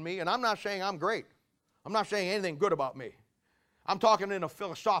pastors and me? And I'm not saying I'm great. I'm not saying anything good about me. I'm talking in a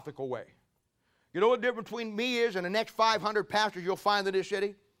philosophical way. You know what the difference between me is and the next 500 pastors you'll find in this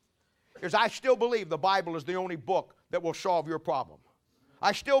city? Is I still believe the Bible is the only book that will solve your problem.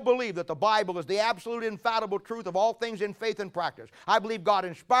 I still believe that the Bible is the absolute infallible truth of all things in faith and practice. I believe God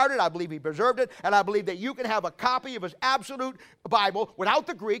inspired it, I believe He preserved it, and I believe that you can have a copy of His absolute Bible without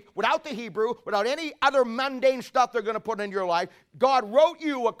the Greek, without the Hebrew, without any other mundane stuff they're going to put in your life. God wrote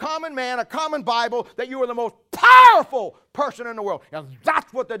you, a common man, a common Bible, that you are the most powerful person in the world. And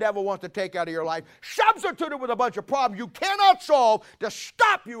that's what the devil wants to take out of your life. Substitute it with a bunch of problems you cannot solve to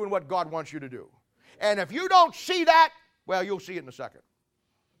stop you in what God wants you to do. And if you don't see that, well, you'll see it in a second.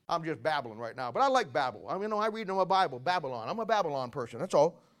 I'm just babbling right now, but I like Babel. I mean, I read in my Bible, Babylon. I'm a Babylon person, that's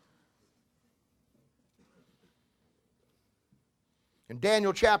all. In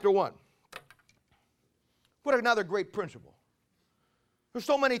Daniel chapter 1, what another great principle. There's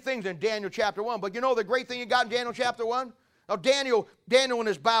so many things in Daniel chapter 1, but you know the great thing you got in Daniel chapter 1? Now, Daniel and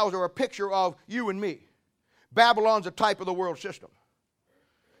his bows are a picture of you and me. Babylon's a type of the world system.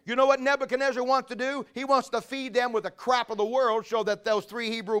 You know what Nebuchadnezzar wants to do? He wants to feed them with the crap of the world so that those 3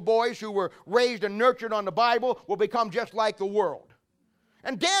 Hebrew boys who were raised and nurtured on the Bible will become just like the world.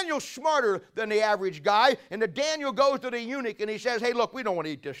 And Daniel's smarter than the average guy. And Daniel goes to the eunuch and he says, hey, look, we don't want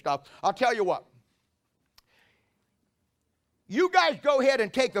to eat this stuff. I'll tell you what. You guys go ahead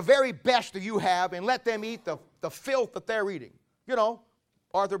and take the very best that you have and let them eat the filth that they're eating. You know,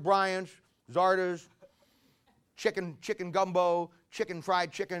 Arthur Bryant's, Zarda's, chicken gumbo,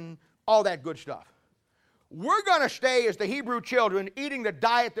 fried chicken, all that good stuff. We're going to stay as the Hebrew children eating the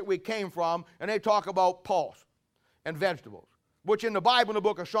diet that we came from, and they talk about pulse and vegetables, which in the Bible, in the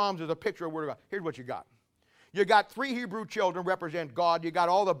book of Psalms, is a picture of the Word of God. Here's what you got. You got 3 Hebrew children represent God. You got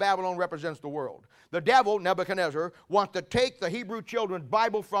all the Babylon represents the world. The devil, Nebuchadnezzar, wants to take the Hebrew children's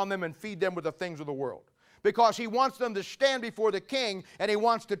Bible from them and feed them with the things of the world. Because he wants them to stand before the king, and he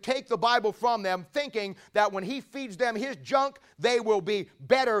wants to take the Bible from them, thinking that when he feeds them his junk, they will be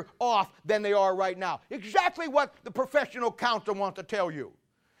better off than they are right now. Exactly what the professional counselor wants to tell you.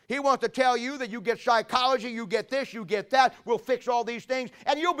 He wants to tell you that you get psychology, you get this, you get that, we'll fix all these things,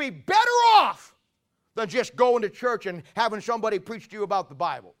 and you'll be better off than just going to church and having somebody preach to you about the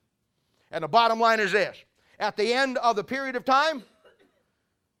Bible. And the bottom line is this. At the end of the period of time,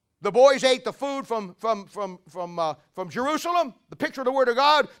 the boys ate the food from Jerusalem, the picture of the Word of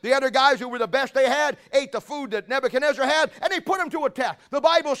God. The other guys who were the best they had ate the food that Nebuchadnezzar had, and they put them to a test. The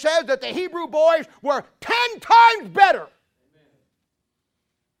Bible says that the Hebrew boys were 10 times better. Amen.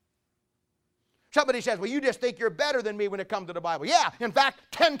 Somebody says, well, you just think you're better than me when it comes to the Bible. Yeah, in fact,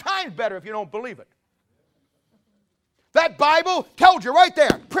 10 times better if you don't believe it. That Bible tells you right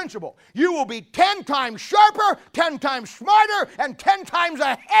there, principle. You will be 10 times sharper, 10 times smarter, and 10 times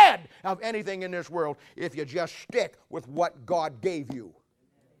ahead of anything in this world if you just stick with what God gave you.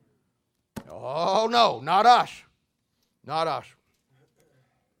 Oh, no, not us. Not us.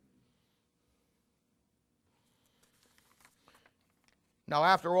 Now,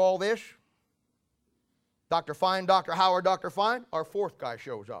 after all this, Dr. Fine, Dr. Howard, Dr. Fine, our 4th guy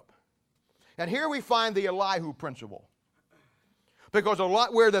shows up. And here we find the Elihu principle. Because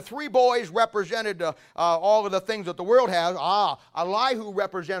where the 3 boys represented all of the things that the world has, Elihu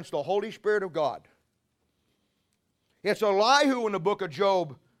represents the Holy Spirit of God. It's Elihu in the book of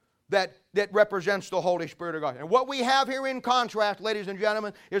Job that represents the Holy Spirit of God. And what we have here in contrast, ladies and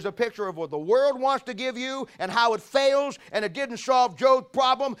gentlemen, is a picture of what the world wants to give you and how it fails, and it didn't solve Job's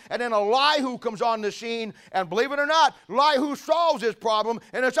problem. And then Elihu comes on the scene, and believe it or not, Elihu solves his problem,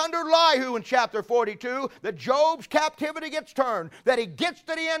 and it's under Elihu in chapter 42 that Job's captivity gets turned, that he gets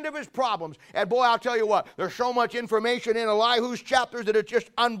to the end of his problems. And boy, I'll tell you what, there's so much information in Elihu's chapters that it's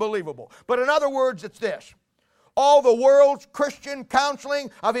just unbelievable. But in other words, it's this. All the world's Christian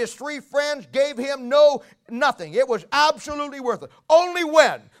counseling of his 3 friends gave him nothing. It was absolutely worthless. Only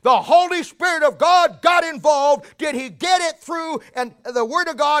when the Holy Spirit of God got involved did he get it through and the Word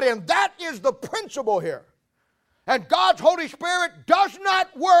of God, and that is the principle here. And God's Holy Spirit does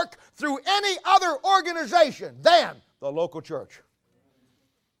not work through any other organization than the local church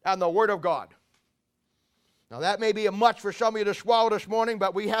and the Word of God. Now that may be a much for some of you to swallow this morning,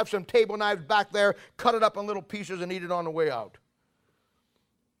 but we have some table knives back there. Cut it up in little pieces and eat it on the way out.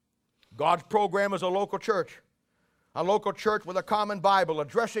 God's program is a local church with a common Bible,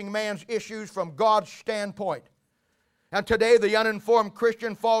 addressing man's issues from God's standpoint. And today the uninformed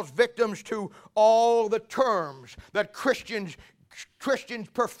Christian falls victims to all the terms that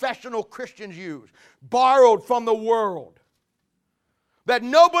professional Christians use, borrowed from the world, that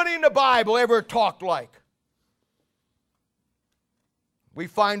nobody in the Bible ever talked like. We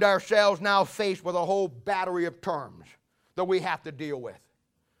find ourselves now faced with a whole battery of terms that we have to deal with.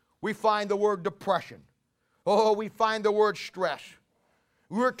 We find the word depression. Oh, we find the word stress.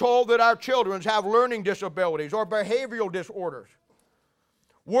 We're told that our children have learning disabilities or behavioral disorders.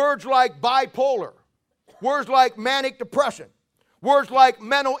 Words like bipolar, words like manic depression, words like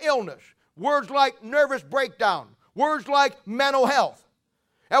mental illness, words like nervous breakdown, words like mental health.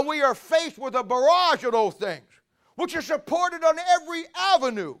 And we are faced with a barrage of those things, which are supported on every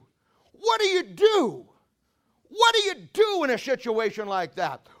avenue. What do you do? What do you do in a situation like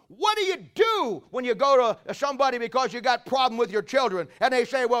that? What do you do when you go to somebody because you got a problem with your children and they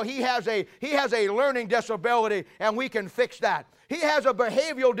say, well, he has a learning disability and we can fix that. He has a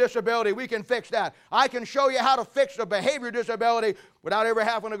behavioral disability, we can fix that. I can show you how to fix a behavior disability without ever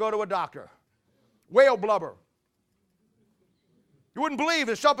having to go to a doctor. Whale blubber. You wouldn't believe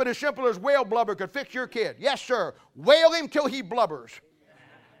that something as simple as whale blubber could fix your kid. Yes, sir. Whale him till he blubbers.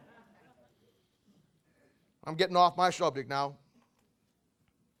 I'm getting off my subject now.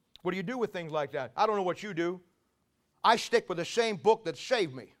 What do you do with things like that? I don't know what you do. I stick with the same book that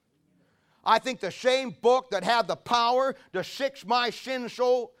saved me. I think the same book that had the power to fix my sin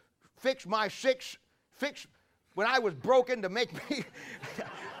soul, fix when I was broken to make me.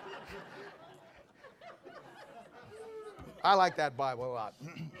 I like that Bible a lot.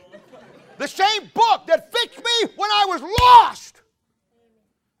 The same book that fixed me when I was lost.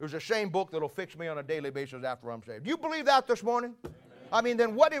 It was the same book that will fix me on a daily basis after I'm saved. Do you believe that this morning? I mean,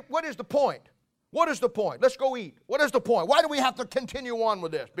 then what is the point? What is the point? Let's go eat. What is the point? Why do we have to continue on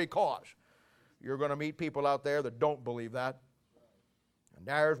with this? Because you're going to meet people out there that don't believe that. And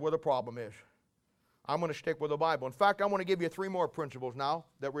there's where the problem is. I'm going to stick with the Bible. In fact, I want to give you 3 more principles now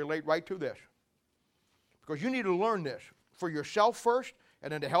that relate right to this. Because you need to learn this for yourself first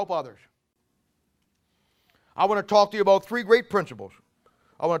and then to help others. I want to talk to you about 3 great principles.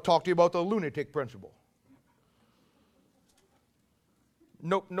 I want to talk to you about the lunatic principle.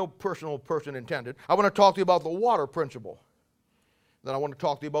 No personal person intended. I want to talk to you about the water principle. Then I want to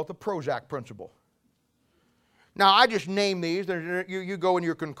talk to you about the Prozac principle. Now, I just name these. You go in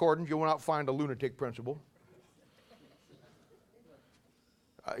your concordance, you will not find a lunatic principle.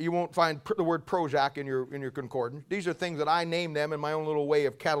 You won't find the word Prozac in your concordance. These are things that I name them in my own little way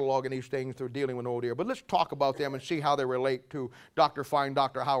of cataloging these things through dealing with old ear. But let's talk about them and see how they relate to Dr. Fine,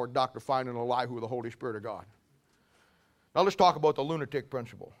 Dr. Howard, Dr. Fine, and Elihu, the Holy Spirit of God. Now let's talk about the lunatic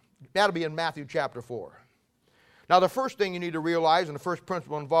principle. That'll be in Matthew chapter 4. Now the first thing you need to realize, and the first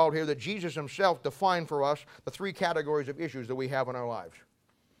principle involved here, that Jesus himself defined for us the 3 categories of issues that we have in our lives.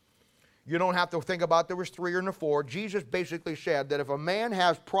 You don't have to think about there was 3 or 4. Jesus basically said that if a man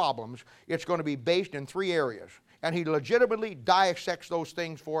has problems, it's going to be based in 3 areas. And he legitimately dissects those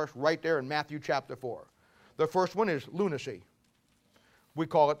things for us right there in Matthew chapter 4. The first one is lunacy. We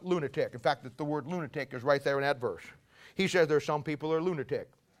call it lunatic. In fact, the word lunatic is right there in that verse. He says there's some people who are lunatic.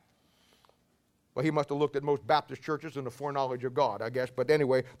 Well, he must have looked at most Baptist churches in the foreknowledge of God, I guess. But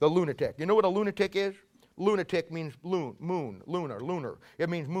anyway, the lunatic. You know what a lunatic is? Lunatic means lunar. It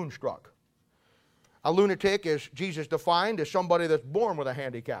means moonstruck. A lunatic is, Jesus defined, as somebody that's born with a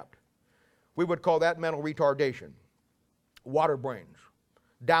handicap. We would call that mental retardation, water brains,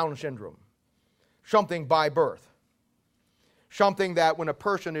 Down syndrome, something by birth. Something that when a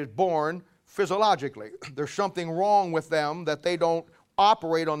person is born physiologically, there's something wrong with them that they don't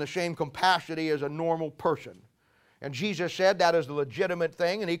operate on the same capacity as a normal person. And Jesus said that is the legitimate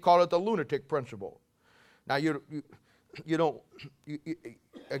thing, and he called it the lunatic principle. Now, again,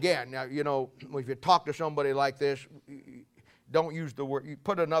 if you talk to somebody like this, don't use the word, you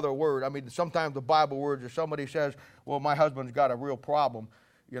put another word. I mean, sometimes the Bible words, if somebody says, well, my husband's got a real problem,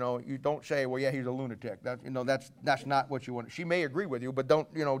 you don't say, well, yeah, he's a lunatic. That's not what you want. She may agree with you, but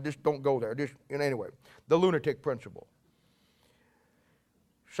just don't go there. Anyway, the lunatic principle.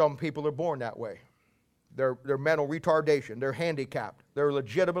 Some people are born that way. They're mental retardation. They're handicapped. They're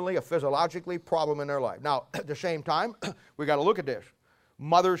legitimately a physiologically problem in their life. Now, at the same time, we got to look at this.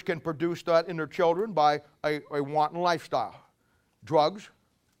 Mothers can produce that in their children by a wanton lifestyle. Drugs.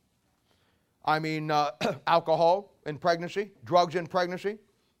 Alcohol in pregnancy. Drugs in pregnancy.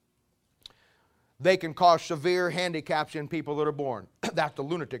 They can cause severe handicaps in people that are born. That's the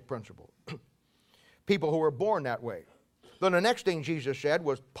lunatic principle. People who are born that way. Then the next thing Jesus said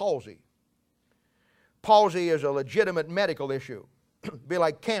was palsy. Palsy is a legitimate medical issue. Be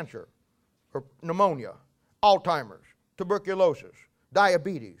like cancer, or pneumonia, Alzheimer's, tuberculosis,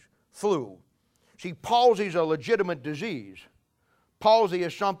 diabetes, flu. See, palsy is a legitimate disease. Palsy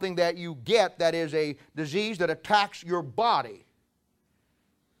is something that you get that is a disease that attacks your body.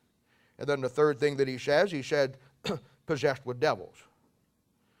 And then the third thing that he said, possessed with devils.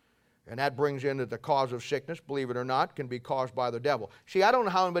 And that brings in that the cause of sickness, believe it or not, can be caused by the devil. See, I don't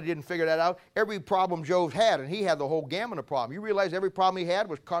know how anybody didn't figure that out. Every problem Job had, and he had the whole gamut of problems. You realize every problem he had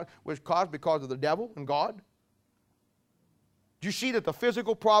was caused because of the devil and God? Do you see that the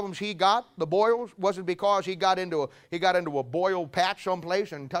physical problems he got, the boils, wasn't because he got into a boil patch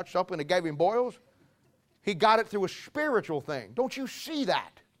someplace and touched something that gave him boils? He got it through a spiritual thing. Don't you see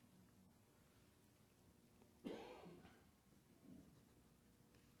that?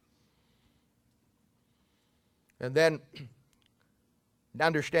 And then,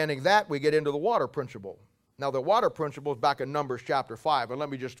 understanding that, we get into the water principle. Now, the water principle is back in Numbers chapter 5, and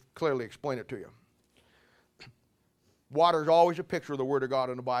let me just clearly explain it to you. Water is always a picture of the Word of God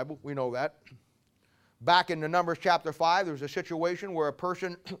in the Bible. We know that. Back in the Numbers chapter 5, there was a situation where a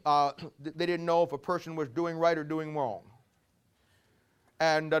person, they didn't know if a person was doing right or doing wrong.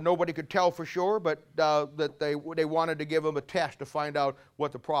 And nobody could tell for sure, but that they wanted to give them a test to find out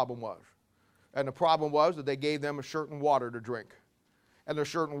what the problem was. And the problem was that they gave them a certain water to drink. And the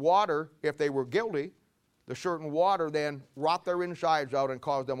certain water, if they were guilty, the certain water then rot their insides out and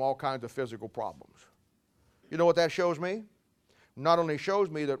cause them all kinds of physical problems. You know what that shows me? Not only shows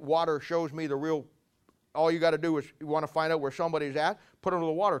me that water shows me the real, all you got to do is, you want to find out where somebody's at, put them to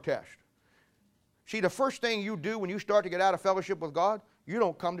the water test. See, the first thing you do when you start to get out of fellowship with God, you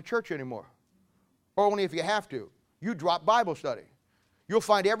don't come to church anymore. Or only if you have to. You drop Bible study. You'll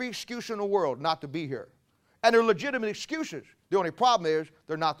find every excuse in the world not to be here. And they're legitimate excuses. The only problem is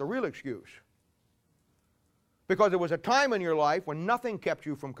they're not the real excuse. Because there was a time in your life when nothing kept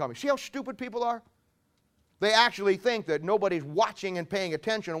you from coming. See how stupid people are? They actually think that nobody's watching and paying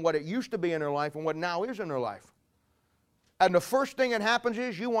attention on what it used to be in their life and what now is in their life. And the first thing that happens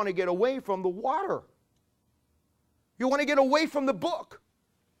is you want to get away from the water. You want to get away from the book.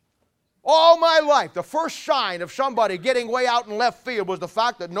 All my life, the first sign of somebody getting way out in left field was the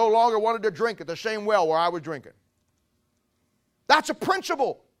fact that no longer wanted to drink at the same well where I was drinking. That's a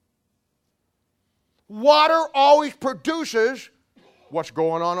principle. Water always produces what's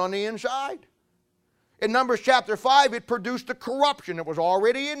going on the inside. In Numbers chapter 5, it produced the corruption that was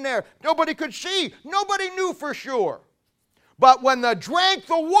already in there. Nobody could see. Nobody knew for sure. But when they drank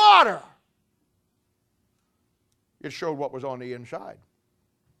the water, it showed what was on the inside.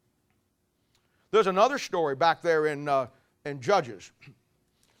 There's another story back there in Judges.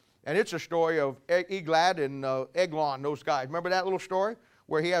 And it's a story of Eglad and Eglon, those guys. Remember that little story?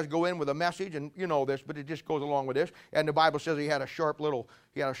 Where he has to go in with a message, and you know this, but it just goes along with this. And the Bible says he had a sharp little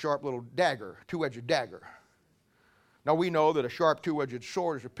dagger, two-edged dagger. Now we know that a sharp two-edged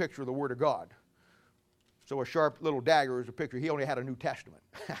sword is a picture of the Word of God. So a sharp little dagger is a picture. He only had a New Testament.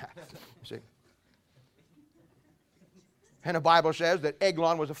 See? And the Bible says that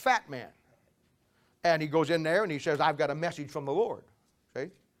Eglon was a fat man. And he goes in there and he says, I've got a message from the Lord. See?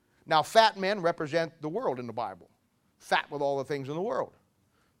 Now fat men represent the world in the Bible. Fat with all the things in the world.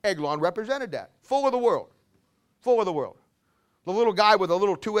 Eglon represented that. Full of the world. Full of the world. The little guy with a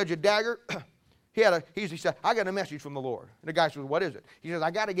little two-edged dagger, he said, I got a message from the Lord. And the guy says, what is it? He says, I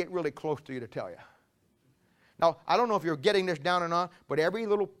got to get really close to you to tell you. Now, I don't know if you're getting this down or not, but every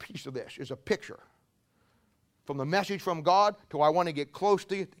little piece of this is a picture. From the message from God to I want to get close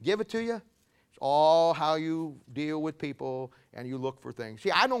to you, to give it to you. It's all how you deal with people and you look for things.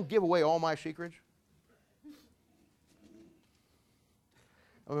 See, I don't give away all my secrets.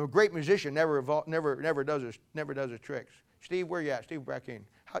 A great musician never does his tricks. Steve, where you at? Steve Brackeen.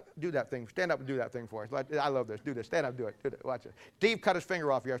 Do that thing. Stand up and do that thing for us. I love this. Do this. Stand up, do it. Watch it. Steve cut his finger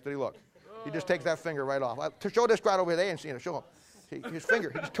off yesterday. Look. He just takes that finger right off. To show this crowd over here, they ain't seen it. Show him. See, his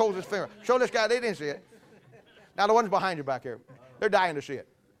finger. He just holds his finger. Show this guy, they didn't see it. Now the ones behind you back here, they're dying to see it.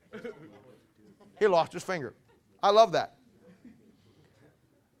 He lost his finger. I love that.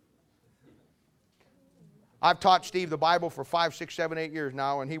 I've taught Steve the Bible for 5, 6, 7, 8 years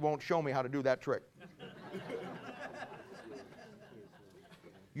now, and he won't show me how to do that trick.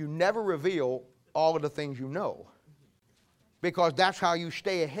 You never reveal all of the things you know, because that's how you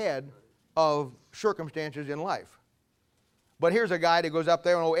stay ahead of circumstances in life. But here's a guy that goes up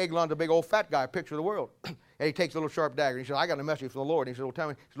there, and old Eglon's a big old fat guy, picture of the world. And he takes a little sharp dagger, and he says, I got a message from the Lord. And he says, well, tell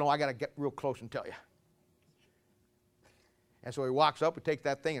me. He says, no, I got to get real close and tell you. And so he walks up and takes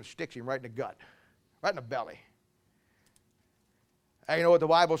that thing and sticks him right in the gut. Right in the belly. And you know what the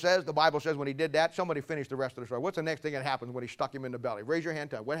Bible says? The Bible says when he did that, somebody finished the rest of the story. What's the next thing that happens when he stuck him in the belly? Raise your hand,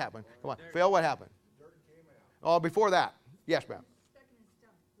 tell me. What happened? Come on. Phil, what happened? Oh, before that. Yes, ma'am.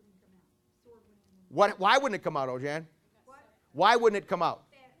 Why wouldn't it come out, Ojan? Why wouldn't it come out?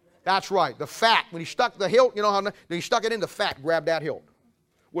 That's right. The fat. When he stuck the hilt, you know how he stuck it in, the fat grabbed that hilt.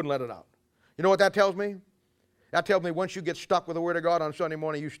 Wouldn't let it out. You know what that tells me? That tells me once you get stuck with the Word of God on Sunday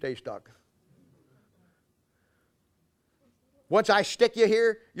morning, you stay stuck. Once I stick you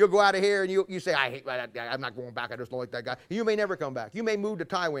here, you'll go out of here and you say, I hate that guy. I'm not going back. I just don't like that guy. You may never come back. You may move to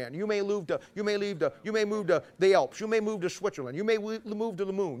Taiwan. You may move to the Alps. You may move to Switzerland. You may move to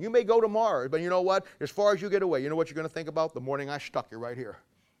the moon. You may go to Mars. But you know what? As far as you get away, you know what you're going to think about? The morning I stuck you right here.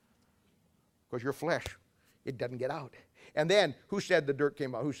 Because your flesh, it doesn't get out. And then, who said the dirt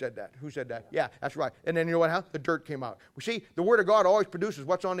came out? Who said that? Who said that? Yeah, that's right. And then you know what happened? The dirt came out. We see, the Word of God always produces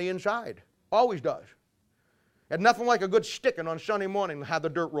what's on the inside. Always does. And nothing like a good sticking on Sunday morning to have the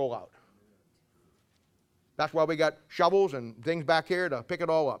dirt roll out. That's why we got shovels and things back here to pick it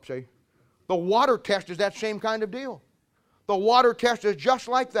all up, see? The water test is that same kind of deal. The water test is just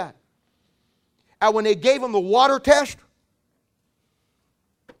like that. And when they gave him the water test,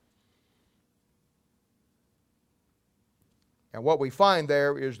 and what we find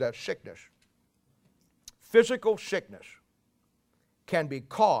there is that sickness, physical sickness, can be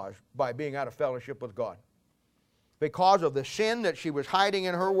caused by being out of fellowship with God. Because of the sin that she was hiding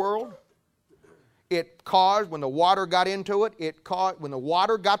in her world, it caused, when the water got into it, when the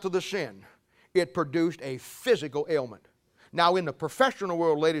water got to the sin, it produced a physical ailment. Now in the professional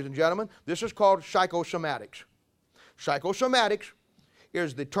world, ladies and gentlemen, this is called psychosomatics. Psychosomatics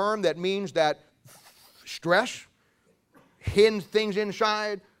is the term that means that stress, hidden things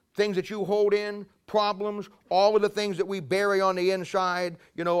inside, things that you hold in, problems, all of the things that we bury on the inside,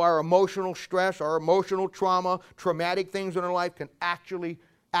 you know, our emotional stress, our emotional trauma, traumatic things in our life can actually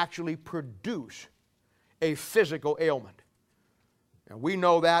produce a physical ailment. And we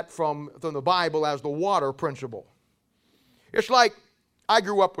know that from the Bible as the water principle. It's like I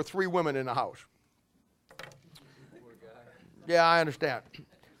grew up with 3 women in the house. Yeah, I understand.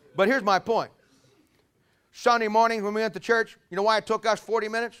 But here's my point. Sunday morning when we went to church, you know why it took us 40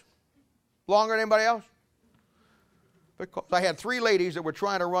 minutes? Longer than anybody else? Because I had 3 ladies that were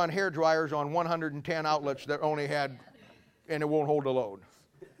trying to run hair dryers on 110 outlets that only had, and it won't hold the load.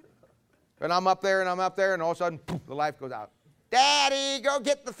 And I'm up there, and all of a sudden, poof, the light goes out. Daddy, go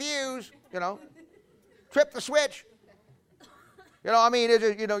get the fuse, you know. Trip the switch. You know, I mean,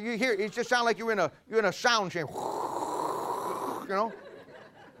 you know, you hear, it just sounds like you're in a sound chamber. You know?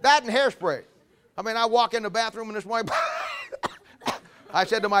 That and hairspray. I mean, I walk in the bathroom this morning. I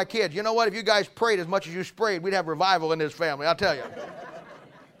said to my kids, you know what, if you guys prayed as much as you sprayed, we'd have revival in this family, I'll tell you.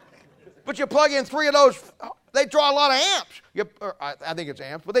 But you plug in 3 of those, they draw a lot of amps. I think it's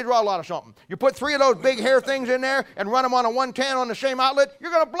amps, but they draw a lot of something. You put 3 of those big hair things in there and run them on a 110 on the same outlet,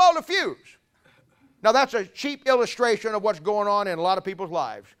 you're going to blow the fuse. Now that's a cheap illustration of what's going on in a lot of people's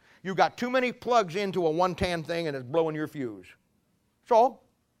lives. You've got too many plugs into a 110 thing and it's blowing your fuse. That's all.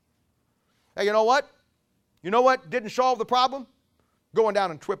 Hey, you know what? You know what didn't solve the problem? Going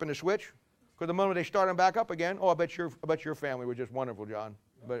down and twipping the switch. Because the moment they start them back up again, oh, I bet your family was just wonderful, John.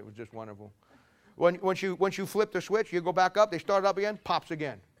 But it was just wonderful. Once you flip the switch, you go back up, they start it up again, pops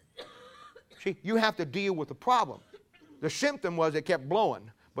again. See, you have to deal with the problem. The symptom was it kept blowing,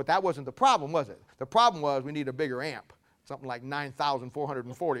 but that wasn't the problem, was it? The problem was we need a bigger amp, something like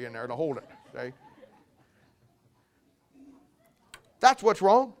 9,440 in there to hold it. See? That's what's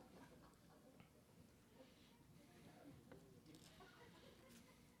wrong.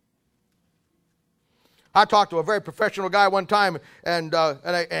 I talked to a very professional guy one time, and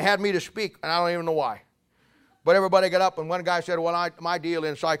it had me to speak, and I don't even know why. But everybody got up, and one guy said, well, I deal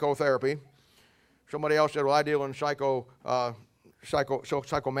in psychotherapy. Somebody else said, well, I deal in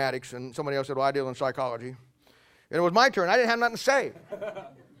psychomatics, and somebody else said, well, I deal in psychology. And it was my turn. I didn't have nothing to say.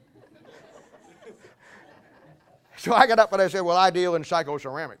 So I got up and I said, well, I deal in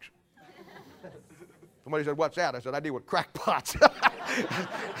psychoceramics. Somebody said, what's that? I said, I deal with crackpots.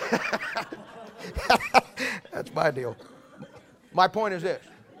 That's my deal. My point is this.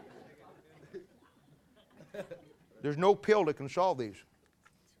 There's no pill that can solve these.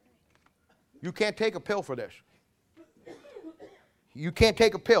 You can't take a pill for this. You can't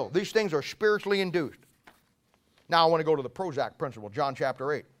take a pill. These things are spiritually induced. Now I want to go to the Prozac principle, John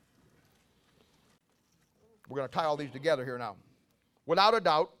chapter 8. We're going to tie all these together here now. Without a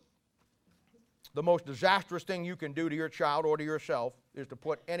doubt, the most disastrous thing you can do to your child or to yourself is to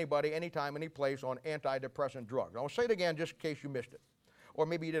put anybody, anytime, any place on antidepressant drugs. I'll say it again just in case you missed it, or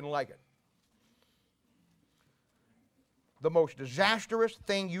maybe you didn't like it. The most disastrous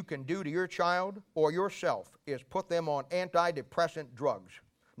thing you can do to your child or yourself is put them on antidepressant drugs.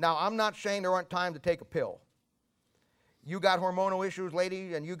 Now, I'm not saying there aren't times to take a pill. You got hormonal issues,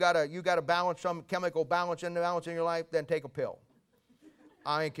 lady, and you gotta balance some chemical balance in your life, then take a pill.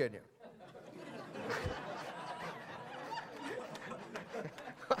 I ain't kidding you.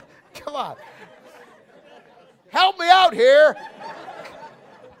 Come on. Help me out here.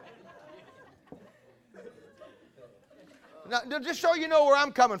 Now, just so you know where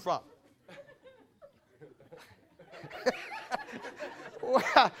I'm coming from.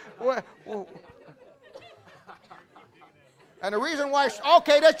 And the reason why,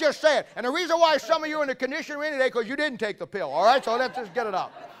 okay, let's just say it. And the reason why some of you are in the condition you're in today because you didn't take the pill, all right? So let's just get it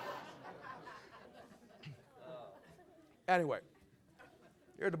out. Anyway,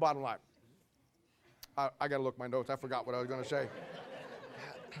 here's the bottom line. I got to look at my notes. I forgot what I was going to say.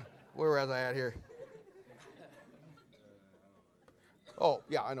 Where was I at here? Oh,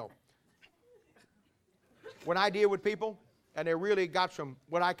 yeah, I know. When I deal with people, and they really got some,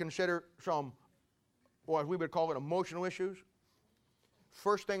 what I consider some, or as we would call it, emotional issues,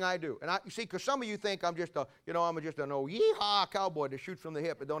 first thing I do, and you see, because some of you think I'm just I'm just an old yee-haw cowboy that shoots from the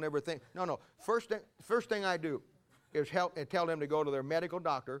hip and don't ever think. No. First thing I do is help and tell them to go to their medical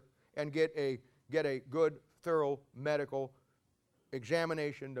doctor and get a good, thorough medical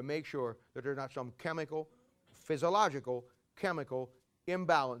examination to make sure that there's not some physiological chemical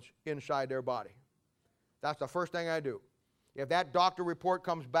imbalance inside their body. That's the first thing I do. If that doctor report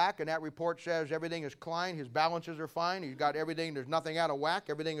comes back and that report says everything is fine, his balances are fine, he's got everything, there's nothing out of whack,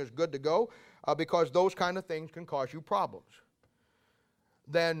 everything is good to go, because those kind of things can cause you problems.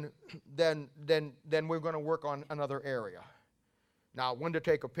 Then we're going to work on another area. Now, when to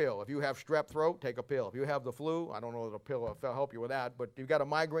take a pill. If you have strep throat, take a pill. If you have the flu, I don't know if a pill will help you with that, but if you've got a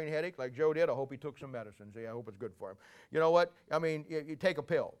migraine headache like Joe did, I hope he took some medicine. See, I hope it's good for him. You know what? I mean, you take a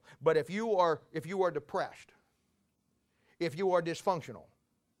pill. But if you are depressed, if you are dysfunctional,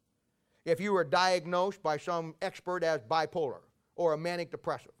 if you are diagnosed by some expert as bipolar or a manic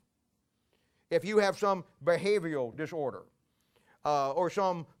depressive, if you have some behavioral disorder or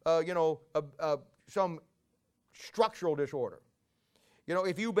some structural disorder, you know,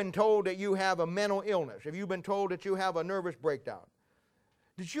 if you've been told that you have a mental illness, if you've been told that you have a nervous breakdown,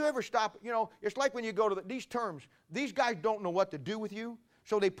 did you ever stop? You know, it's like when you go to these terms, these guys don't know what to do with you,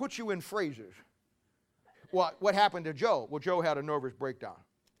 so they put you in phrases. What happened to Joe? Well, Joe had a nervous breakdown.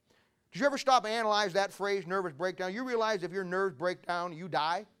 Did you ever stop and analyze that phrase, nervous breakdown? You realize if your nerves break down, you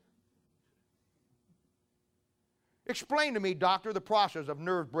die? Explain to me, doctor, the process of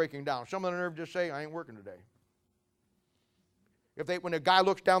nerves breaking down. Some of the nerves just say, I ain't working today. When a guy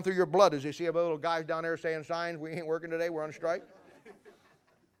looks down through your blood, does he see a little guys down there saying signs, we ain't working today, we're on strike?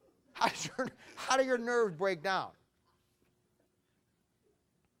 How do your nerves break down?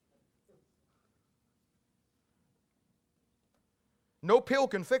 No pill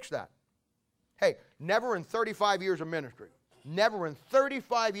can fix that. Hey, never in 35 years of ministry,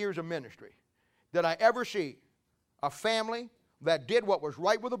 did I ever see a family that did what was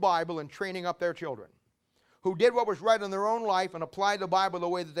right with the Bible in training up their children, who did what was right in their own life and applied the Bible the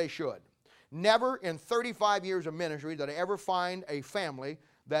way that they should. Never in 35 years of ministry did I ever find a family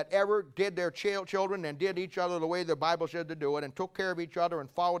that ever did their children and did each other the way the Bible said to do it and took care of each other and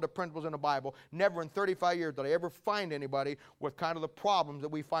followed the principles in the Bible. Never in 35 years did I ever find anybody with kind of the problems that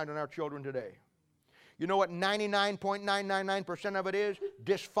we find in our children today. You know what 99.999% of it is?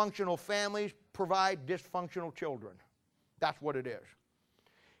 Dysfunctional families provide dysfunctional children. That's what it is.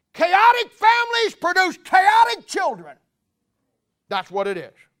 Chaotic families produce chaotic children. That's what it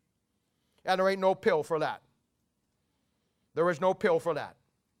is. And there ain't no pill for that. There is no pill for that.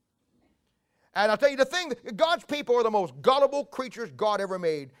 And I'll tell you the thing, God's people are the most gullible creatures God ever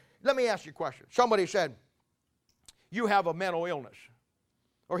made. Let me ask you a question. Somebody said, you have a mental illness,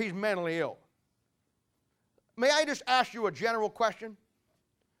 or he's mentally ill. May I just ask you a general question?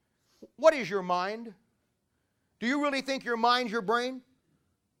 What is your mind? Do you really think your mind's your brain?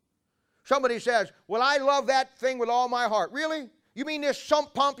 Somebody says, well, I love that thing with all my heart. Really? You mean this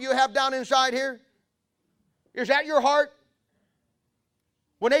sump pump you have down inside here? Is that your heart?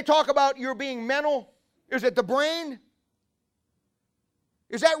 When they talk about your being mental, is it the brain?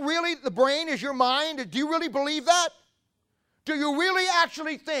 Is that really the brain? Is your mind? Do you really believe that? Do you really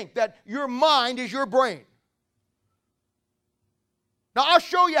actually think that your mind is your brain? Now, I'll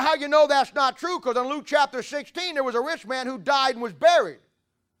show you how you know that's not true, because in Luke chapter 16, there was a rich man who died and was buried.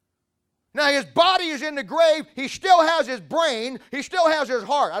 Now, his body is in the grave. He still has his brain. He still has his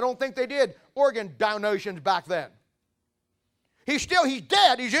heart. I don't think they did organ donations back then. He's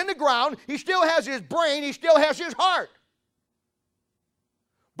dead. He's in the ground. He still has his brain. He still has his heart.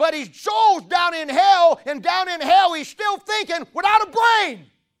 But his soul's down in hell, and down in hell he's still thinking without a brain.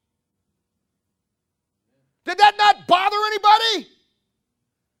 Did that not bother anybody?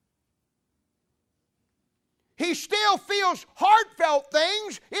 He still feels heartfelt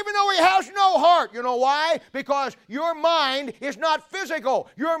things even though he has no heart. You know why? Because your mind is not physical.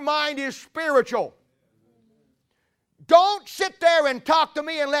 Your mind is spiritual. Don't sit there and talk to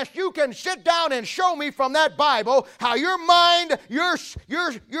me unless you can sit down and show me from that Bible how your mind, your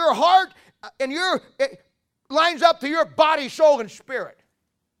heart, and it lines up to your body, soul, and spirit.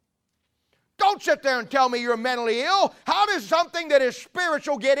 Don't sit there and tell me you're mentally ill. How does something that is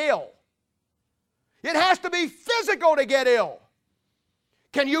spiritual get ill? It has to be physical to get ill.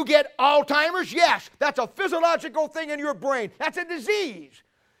 Can you get Alzheimer's? Yes. That's a physiological thing in your brain. That's a disease.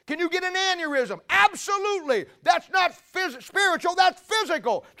 Can you get an aneurysm? Absolutely. That's not spiritual, that's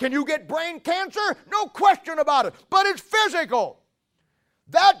physical. Can you get brain cancer? No question about it. But it's physical.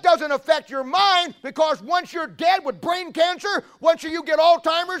 That doesn't affect your mind, because once you're dead with brain cancer, once you get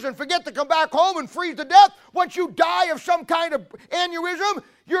Alzheimer's and forget to come back home and freeze to death, once you die of some kind of aneurysm,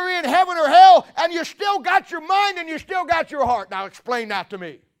 you're in heaven or hell, and you still got your mind and you still got your heart. Now explain that to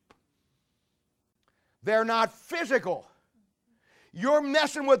me. They're not physical. You're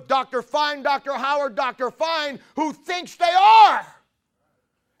messing with Dr. Fine, Dr. Howard, Dr. Fine, who thinks they are.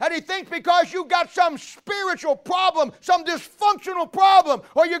 And he thinks because you got some spiritual problem, some dysfunctional problem,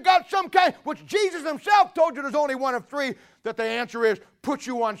 or you got some kind, which Jesus himself told you there's only one of three, that the answer is put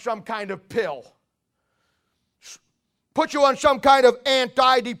you on some kind of pill. Put you on some kind of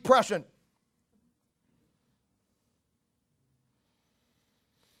antidepressant.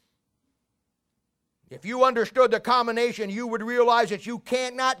 If you understood the combination, you would realize that you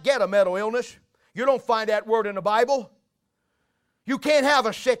cannot get a mental illness. You don't find that word in the Bible. You can't have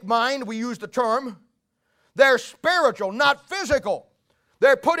a sick mind, we use the term. They're spiritual, not physical.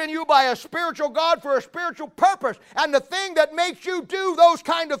 They're put in you by a spiritual God for a spiritual purpose. And the thing that makes you do those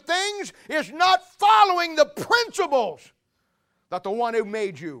kind of things is not following the principles that the one who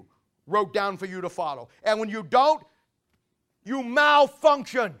made you wrote down for you to follow. And when you don't, you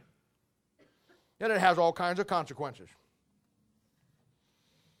malfunction. And it has all kinds of consequences.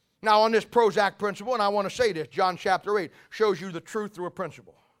 Now, on this Prozac principle, and I want to say this, John chapter 8 shows you the truth through a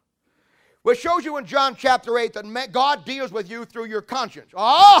principle. Well, it shows you in John chapter 8 that God deals with you through your conscience.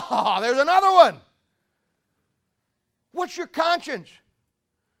 Oh, there's another one. What's your conscience?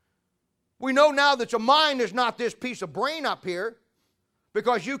 We know now that your mind is not this piece of brain up here,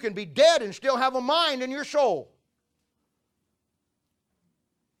 because you can be dead and still have a mind in your soul.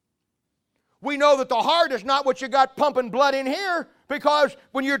 We know that the heart is not what you got pumping blood in here, because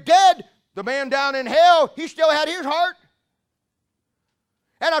when you're dead, the man down in hell, he still had his heart.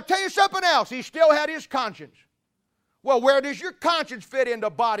 And I'll tell you something else, he still had his conscience. Well, where does your conscience fit into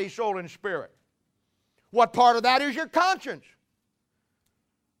body, soul, and spirit? What part of that is your conscience?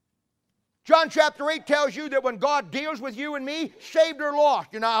 John chapter 8 tells you that when God deals with you and me, saved or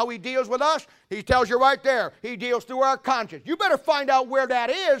lost, you know how he deals with us? He tells you right there, he deals through our conscience. You better find out where that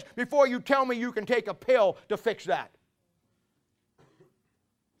is before you tell me you can take a pill to fix that.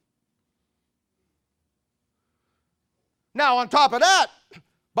 Now, on top of that,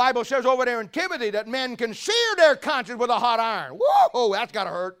 Bible says over there in Timothy that men can sear their conscience with a hot iron. Whoa, that's got to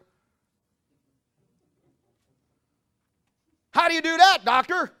hurt. How do you do that,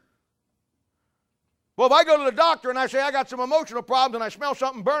 doctor? Well, if I go to the doctor and I say I got some emotional problems and I smell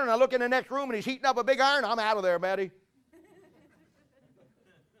something burning, I look in the next room and he's heating up a big iron, I'm out of there, Betty.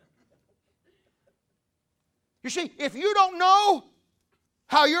 You see, if you don't know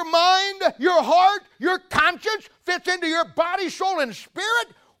how your mind, your heart, your conscience fits into your body, soul, and spirit,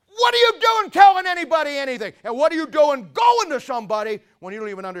 what are you doing telling anybody anything? And what are you doing going to somebody when you don't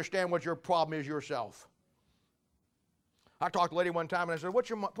even understand what your problem is yourself? I talked to a lady one time and I said, what's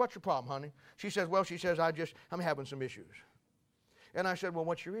your problem, honey? She says, well, I'm having some issues. And I said, well,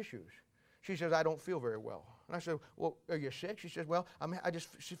 what's your issues? She says, I don't feel very well. And I said, well, are you sick? She says, well, I just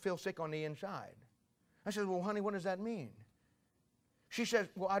feel sick on the inside. I said, well, honey, what does that mean? She says,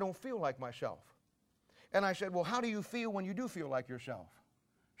 well, I don't feel like myself. And I said, well, how do you feel when you do feel like yourself?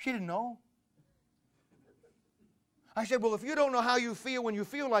 She didn't know. I said, well, if you don't know how you feel when you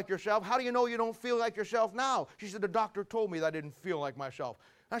feel like yourself, how do you know you don't feel like yourself now? She said, the doctor told me that I didn't feel like myself.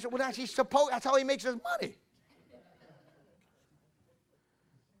 And I said, well, that's how he makes his money.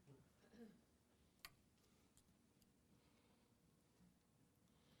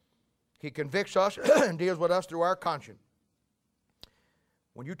 He convicts us and deals with us through our conscience.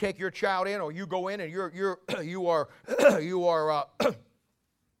 When you take your child in, or you go in and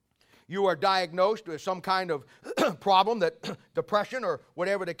you are diagnosed with some kind of problem, that depression or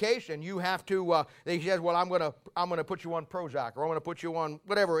whatever the case, and you have to, he says, well, I'm gonna put you on Prozac, or I'm gonna put you on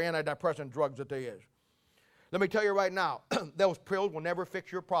whatever antidepressant drugs that there is. Let me tell you right now, those pills will never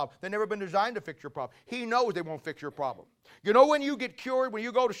fix your problem. They've never been designed to fix your problem. He knows they won't fix your problem. You know when you get cured, when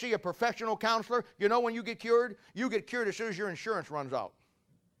you go to see a professional counselor, you know when you get cured? You get cured as soon as your insurance runs out.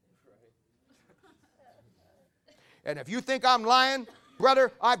 And if you think I'm lying,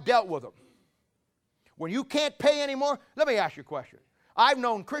 brother, I've dealt with them. When you can't pay anymore, let me ask you a question. I've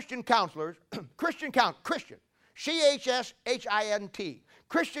known Christian counselors, Christian, C-H-S-H-I-N-T,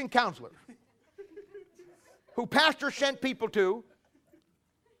 Christian counselors, who pastors sent people to,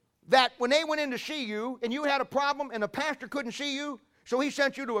 that when they went in to see you and you had a problem and the pastor couldn't see you, so he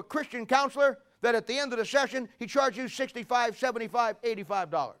sent you to a Christian counselor, that at the end of the session, he charged you $65, $75,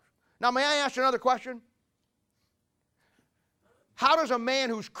 $85. Now, may I ask another question? How does a man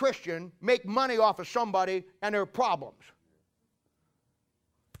who's Christian make money off of somebody and their problems?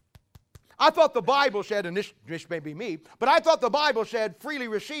 I thought the Bible said, and this may be me, but I thought the Bible said, freely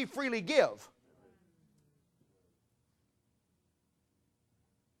receive, freely give.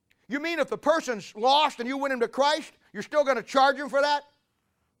 You mean if the person's lost and you win him to Christ, you're still going to charge him for that?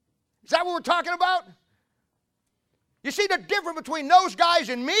 Is that what we're talking about? You see the difference between those guys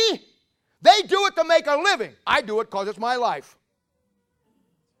and me? They do it to make a living. I do it because it's my life.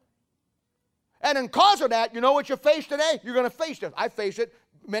 And in cause of that, you know what you face today? You're going to face this. I face it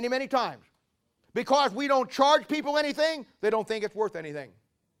many, many times. Because we don't charge people anything, they don't think it's worth anything.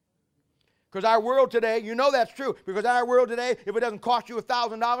 Because our world today, you know that's true, because our world today, if it doesn't cost you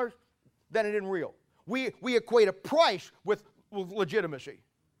 $1,000, then it isn't real. We equate a price with legitimacy.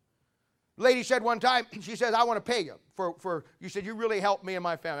 Lady said one time, she says, I want to pay you for you said, you really helped me and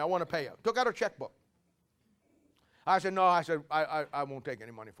my family. I want to pay you. Took out her checkbook. I said, no, I won't take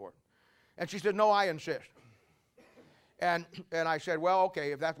any money for it. And she said, no, I insist. And I said, well,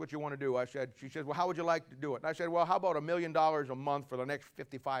 okay, if that's what you want to do. She said, well, how would you like to do it? And I said, well, how about $1 million a month for the next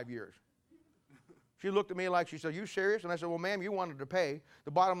 55 years? She looked at me like, she said, are you serious? And I said, well, ma'am, you wanted to pay.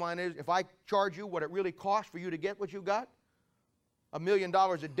 The bottom line is, if I charge you what it really costs for you to get what you got, $1 million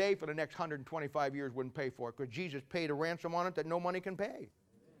a day for the next 125 years wouldn't pay for it, because Jesus paid a ransom on it that no money can pay.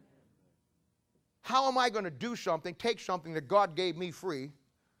 How am I going to do something, take something that God gave me free,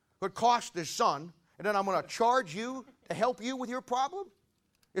 but cost His Son, and then I'm going to charge you to help you with your problem?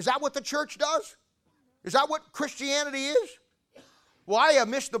 Is that what the church does? Is that what Christianity is? Well, I have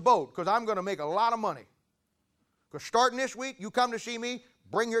missed the boat, because I'm going to make a lot of money. Because starting this week, you come to see me,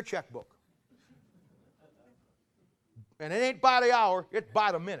 bring your checkbook. And it ain't by the hour, it's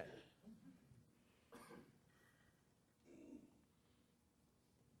by the minute.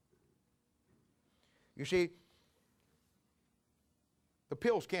 You see, the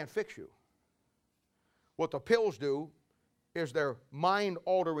pills can't fix you. What the pills do is they're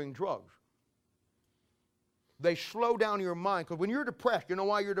mind-altering drugs. They slow down your mind. Because when you're depressed, you know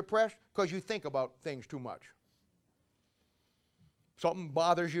why you're depressed? Because you think about things too much. Something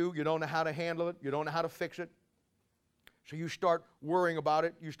bothers you, you don't know how to handle it, you don't know how to fix it. So you start worrying about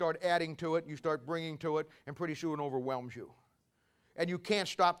it, you start adding to it, you start bringing to it, and pretty soon it overwhelms you. And you can't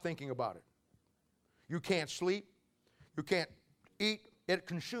stop thinking about it. You can't sleep, you can't eat, it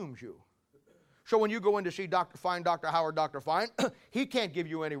consumes you. So when you go in to see Dr. Fine, Dr. Howard, Dr. Fine, he can't give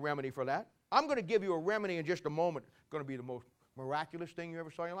you any remedy for that. I'm going to give you a remedy in just a moment. It's going to be the most miraculous thing you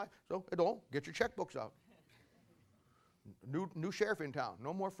ever saw in your life. So, get your checkbooks out. New sheriff in town.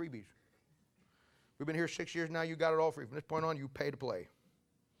 No more freebies. We've been here 6 years now. You got it all free. From this point on, you pay to play.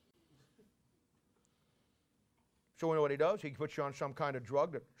 So you know what he does? He puts you on some kind of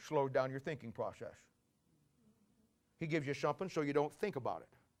drug that slows down your thinking process. He gives you something so you don't think about it.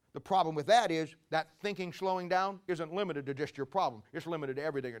 The problem with that is that thinking slowing down isn't limited to just your problem. It's limited to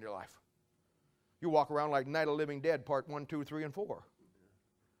everything in your life. You walk around like Night of the Living Dead, part 1, 2, 3, and 4.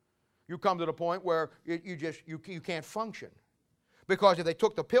 You come to the point where you can't function. Because if they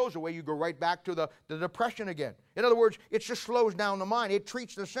took the pills away, you go right back to the depression again. In other words, it just slows down the mind. It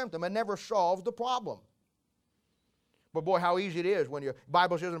treats the symptom and never solves the problem. But boy, how easy it is when the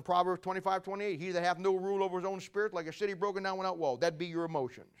Bible says in Proverbs 25:28, he that hath no rule over his own spirit, like a city broken down without wall. That'd be your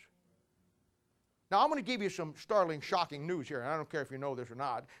emotions. Now, I'm going to give you some startling, shocking news here, and I don't care if you know this or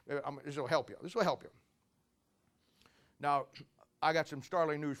not. This will help you. This will help you. Now, I got some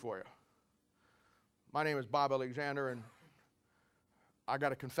startling news for you. My name is Bob Alexander, and I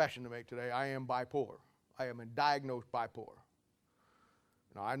got a confession to make today. I am bipolar. I am diagnosed bipolar.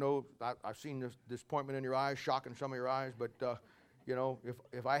 Now, I know I've seen this disappointment in your eyes, shock in some of your eyes, but, you know,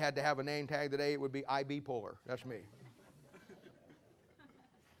 if I had to have a name tag today, it would be I-bipolar. That's me.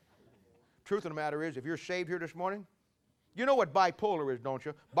 Truth of the matter is, if you're saved here this morning, you know what bipolar is, don't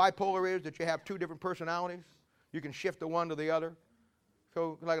you? Bipolar is that you have two different personalities. You can shift the one to the other.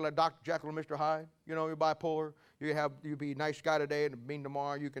 So like Dr. Jekyll and Mr. Hyde, you know, you're bipolar. You be a nice guy today and mean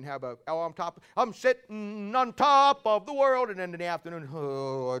tomorrow. You can have I'm sitting on top of the world, and then in the afternoon,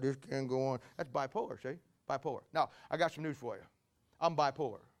 oh, I just can't go on. That's bipolar, see? Bipolar. Now, I got some news for you. I'm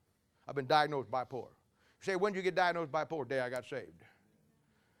bipolar. I've been diagnosed bipolar. You say, when did you get diagnosed bipolar? The day I got saved.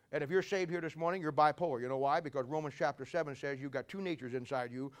 And if you're saved here this morning, you're bipolar. You know why? Because Romans chapter 7 says you've got two natures inside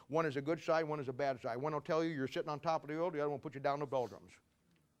you. One is a good side, one is a bad side. One will tell you you're sitting on top of the world, the other one will put you down in the doldrums.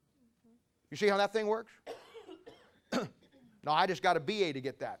 You see how that thing works? Now, I just got a BA to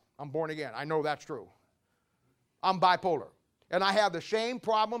get that. I'm born again. I know that's true. I'm bipolar. And I have the same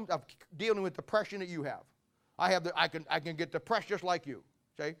problem of dealing with depression that you have. I can get depressed just like you.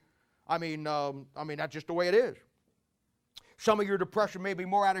 See? I mean, that's just the way it is. Some of your depression may be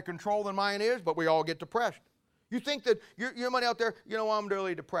more out of control than mine is, but we all get depressed. You think that you're money out there, you know, I'm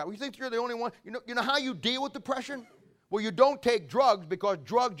really depressed. You think you're the only one. You know how you deal with depression? Well, you don't take drugs, because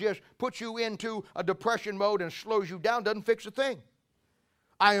drug just puts you into a depression mode and slows you down, doesn't fix a thing.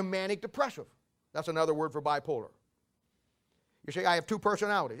 I am manic depressive. That's another word for bipolar. You say, I have two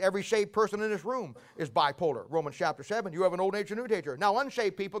personalities. Every saved person in this room is bipolar. Romans chapter 7, you have an old nature, new nature. Now,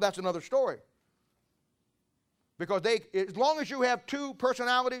 unsaved people, that's another story. Because as long as you have two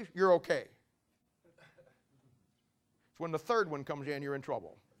personalities, you're okay. when the third one comes in, you're in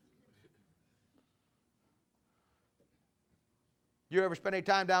trouble. You ever spend any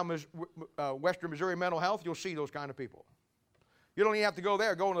time down Western Missouri Mental Health, you'll see those kind of people. You don't even have to go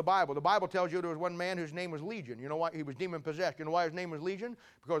there. Go in the Bible. The Bible tells you there was one man whose name was Legion. You know why? He was demon-possessed. You know why his name was Legion?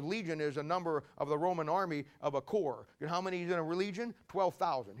 Because Legion is a number of the Roman army of a corps. You know how many is in a legion?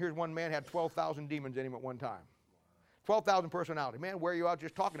 12,000. Here's one man had 12,000 demons in him at one time. 12,000 personality. Man, wear you out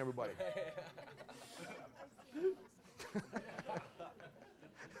just talking to everybody.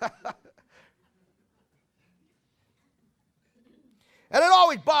 And it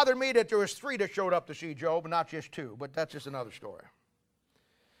always bothered me that there was 3 that showed up to see Job, and not just 2, but that's just another story.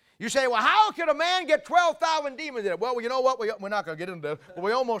 You say, well, how could a man get 12,000 demons in it? Well, you know what? We're not going to get into this, but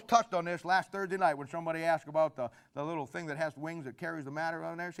we almost touched on this last Thursday night when somebody asked about the little thing that has wings that carries the matter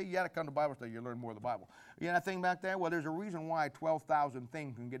on there. See, you got to come to Bible study, you learn more of the Bible. You know that thing back there? Well, there's a reason why 12,000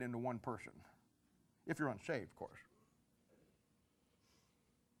 things can get into one person. If you're unsaved, of course.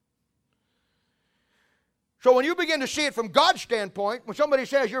 So when you begin to see it from God's standpoint, when somebody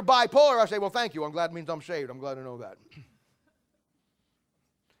says you're bipolar, I say, well, thank you. I'm glad it means I'm saved. I'm glad to know that.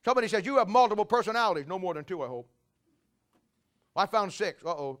 Somebody says you have multiple personalities. No more than 2, I hope. I found 6.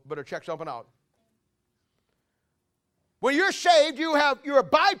 Uh-oh, better check something out. When you're saved, you're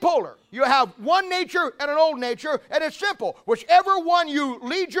bipolar. You have one nature and an old nature, and it's simple. Whichever one you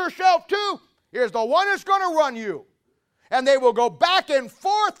lead yourself to is the one that's going to run you. And they will go back and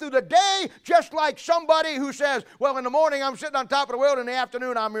forth through the day, just like somebody who says, well, in the morning I'm sitting on top of the world, in the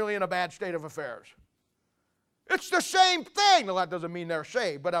afternoon I'm really in a bad state of affairs. It's the same thing. Well, that doesn't mean they're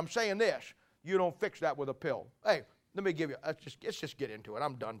saved, but I'm saying this. You don't fix that with a pill. Hey, let me give you, let's just get into it.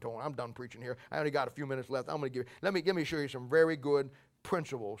 I'm done preaching here. I only got a few minutes left. I'm going to let me show you some very good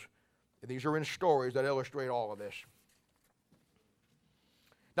principles. These are in stories that illustrate all of this.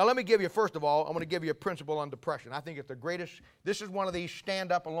 Now let me give you, first of all, I'm going to give you a principle on depression. I think it's the greatest. This is one of these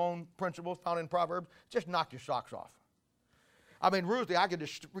stand-up alone principles found in Proverbs. Just knock your socks off. I mean, Ruthie, I could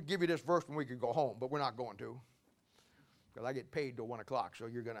just give you this verse and we could go home, but we're not going to. Because I get paid till 1 o'clock, so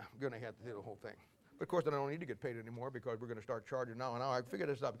you're gonna have to do the whole thing. But of course, I don't need to get paid anymore because we're going to start charging now an hour. I figured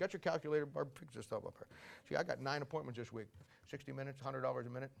this out. Got your calculator? Barb, fix this stuff up here. See, I got 9 appointments this week. 60 minutes, $100 a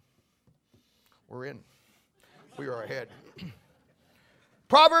minute. We're in. We are ahead.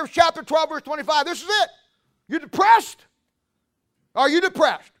 Proverbs chapter 12, verse 25. This is it. You depressed? Are you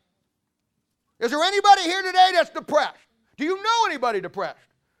depressed? Is there anybody here today that's depressed? Do you know anybody depressed?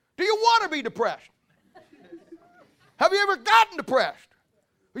 Do you want to be depressed? Have you ever gotten depressed?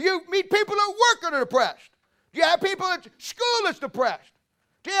 You meet people at work that are depressed. Do you have people at school that's depressed?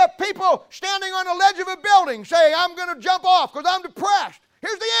 Do you have people standing on the ledge of a building saying, I'm going to jump off because I'm depressed?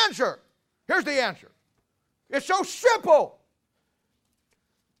 Here's the answer. Here's the answer. It's so simple.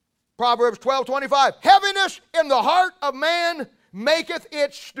 Proverbs 12:25. Heaviness in the heart of man maketh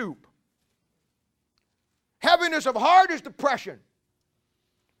it stoop. Heaviness of heart is depression.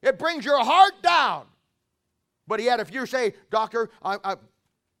 It brings your heart down. But yet if you say, doctor,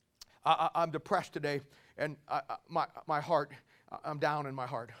 I'm depressed today, and my heart, I'm down in my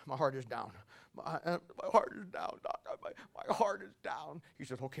heart. My heart is down. My heart is down, doctor. My heart is down. He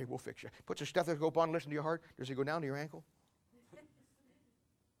says, okay, we'll fix you. Puts a stethoscope on, listen to your heart. Does he go down to your ankle?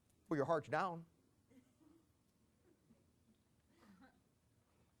 Well, your heart's down.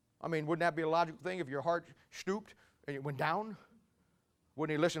 I mean, wouldn't that be a logical thing if your heart stooped and it went down?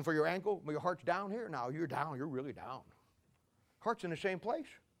 Wouldn't he listen for your ankle? Well, your heart's down here. Now you're down. You're really down. Heart's in the same place.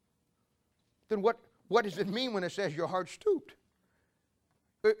 Then what does it mean when it says your heart stooped?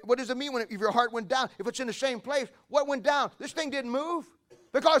 What does it mean if your heart went down? If it's in the same place, what went down? This thing didn't move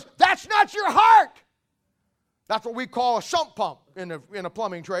because that's not your heart. That's what we call a sump pump in a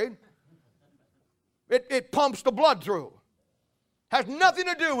plumbing trade. It pumps the blood through. Has nothing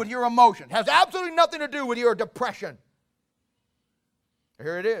to do with your emotion. Has absolutely nothing to do with your depression.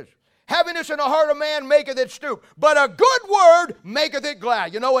 Here it is. Heaviness in the heart of man maketh it stoop, but a good word maketh it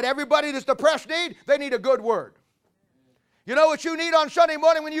glad. You know what everybody that's depressed need? They need a good word. You know what you need on Sunday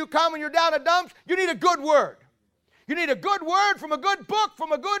morning when you come and you're down in the dumps? You need a good word. You need a good word from a good book,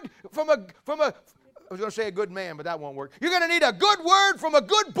 from a I was going to say a good man, but that won't work. You're going to need a good word from a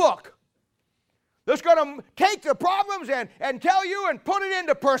good book that's going to take the problems and tell you and put it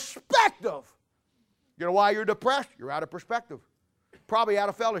into perspective. You know why you're depressed? You're out of perspective. Probably out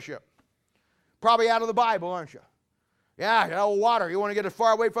of fellowship. Probably out of the Bible, aren't you? Yeah, you know, water. You want to get as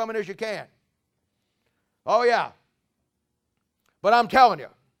far away from it as you can. Oh, yeah. But I'm telling you,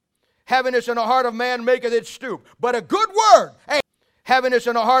 heaviness in the heart of man maketh it stoop. But a good word. Hey, Heaviness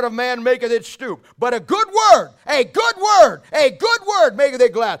in the heart of man maketh it stoop. But a good word maketh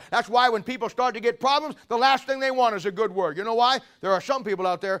it glad. That's why when people start to get problems, the last thing they want is a good word. You know why? There are some people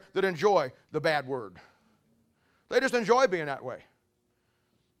out there that enjoy the bad word. They just enjoy being that way.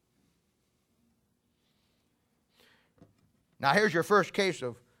 Now here's your first case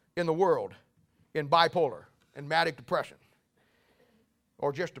in the world in bipolar and manic depression,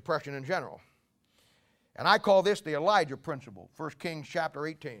 or just depression in general. And I call this the Elijah principle, 1 Kings chapter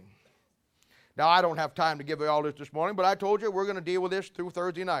 18. Now, I don't have time to give you all this morning, but I told you we're going to deal with this through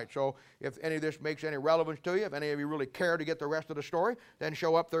Thursday night. So if any of this makes any relevance to you, if any of you really care to get the rest of the story, then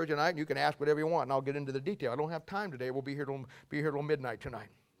show up Thursday night and you can ask whatever you want, and I'll get into the detail. I don't have time today. We'll be here till midnight tonight.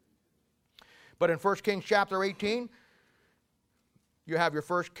 But in 1 Kings chapter 18, you have your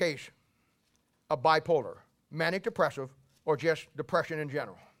first case of bipolar, manic depressive, or just depression in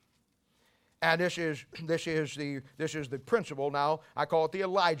general. And this is the principle now. I call it the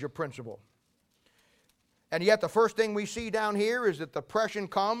Elijah principle. And yet the first thing we see down here is that depression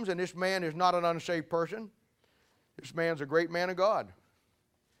comes, and this man is not an unsaved person. This man's a great man of God.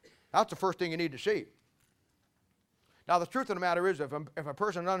 That's the first thing you need to see. Now the truth of the matter is, if a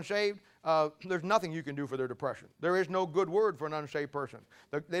person is unsaved, there's nothing you can do for their depression. There is no good word for an unsaved person.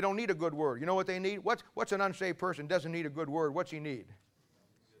 They don't need a good word. You know what they need? What's an unsaved person? Doesn't need a good word. What's he need?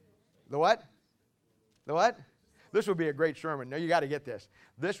 The what? The what? This would be a great sermon. Now you got to get this.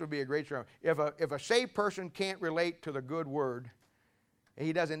 This would be a great sermon. If a saved person can't relate to the good word, and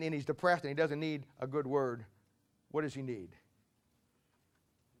he's depressed and he doesn't need a good word, what does he need?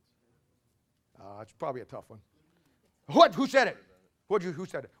 It's probably a tough one. What? Who said it? Who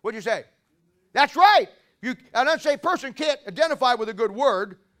said it? What'd you say? That's right. An unsaved person can't identify with a good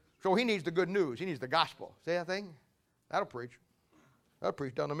word, so he needs the good news. He needs the gospel. See that thing? That'll preach. That'll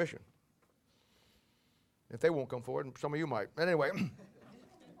preach down the mission. If they won't come forward, some of you might. Anyway,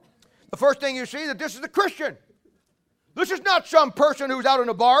 the first thing you see that this is a Christian. This is not some person who's out in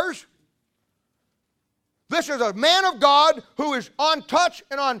the bars. This is a man of God who is on touch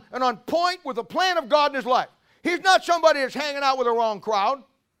and on point with the plan of God in his life. He's not somebody that's hanging out with the wrong crowd.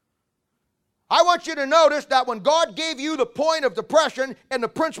 I want you to notice that when God gave you the point of depression and the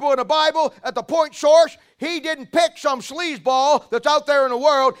principle in the Bible at the point source, He didn't pick some sleazeball that's out there in the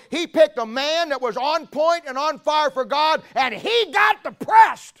world. He picked a man that was on point and on fire for God, and he got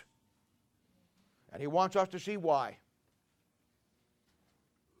depressed. And He wants us to see why.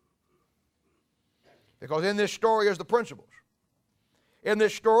 Because in this story is the principles. In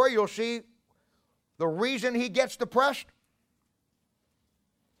this story, you'll see the reason he gets depressed.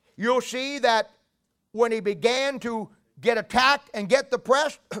 You'll see that when he began to get attacked and get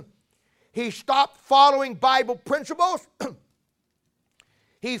depressed, he stopped following Bible principles.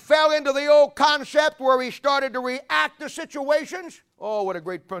 He fell into the old concept where he started to react to situations. Oh, what a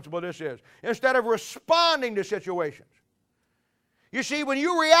great principle this is. Instead of responding to situations. You see, when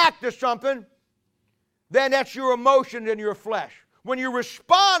you react to something, then that's your emotion in your flesh. When you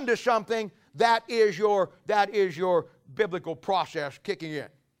respond to something, that is your biblical process kicking in.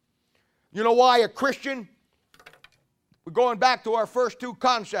 You know why a Christian, we're going back to our first two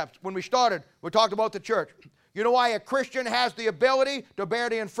concepts. When we started, we talked about the church. You know why a Christian has the ability to bear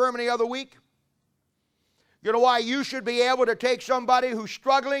the infirmity of the weak? You know why you should be able to take somebody who's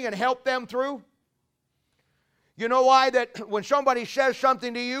struggling and help them through? You know why that when somebody says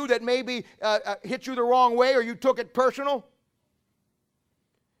something to you that maybe hits you the wrong way or you took it personal?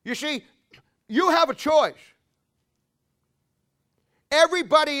 You see, you have a choice.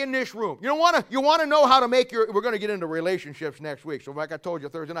 Everybody in this room, you want to know how to make we're going to get into relationships next week. So like I told you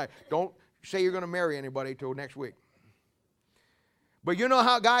Thursday night, don't say you're going to marry anybody till next week. But you know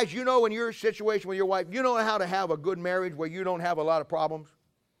how, guys, you know in your situation with your wife, you know how to have a good marriage where you don't have a lot of problems?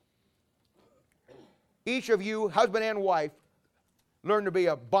 Each of you, husband and wife, learn to be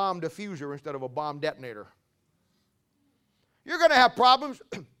a bomb diffuser instead of a bomb detonator. You're going to have problems.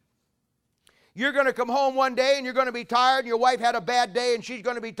 You're going to come home one day and you're going to be tired, and your wife had a bad day and she's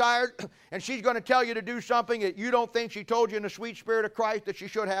going to be tired, and she's going to tell you to do something that you don't think she told you in the sweet spirit of Christ that she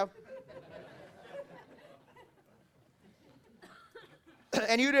should have.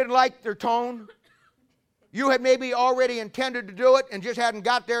 And you didn't like their tone. You had maybe already intended to do it and just hadn't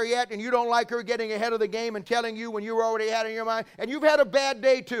got there yet, and you don't like her getting ahead of the game and telling you when you were already had in your mind, and you've had a bad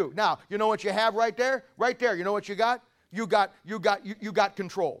day too. Now, you know what you have right there? Right there, you know what you got? You got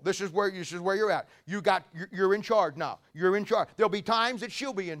control. This is where you're at. You're in charge now. You're in charge. There'll be times that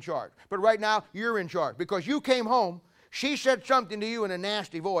she'll be in charge, but right now you're in charge because you came home. She said something to you in a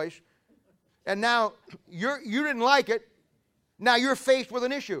nasty voice, and now you didn't like it. Now you're faced with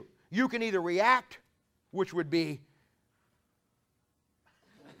an issue. You can either react, which would be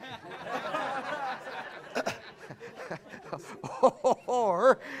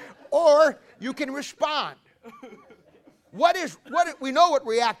or you can respond. We know what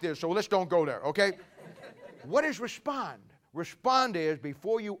react is, so let's don't go there, okay? What is respond? Respond is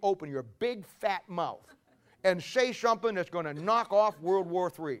before you open your big fat mouth and say something that's going to knock off World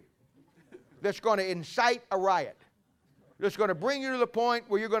War III, that's going to incite a riot, that's going to bring you to the point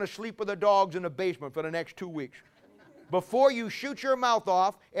where you're going to sleep with the dogs in the basement for the next 2 weeks. Before you shoot your mouth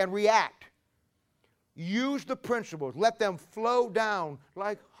off and react, use the principles. Let them flow down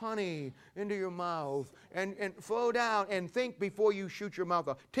like honey into your mouth and flow down, and think before you shoot your mouth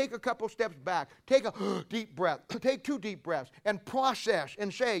off. Take a couple steps back. Take a deep breath. Take 2 deep breaths and process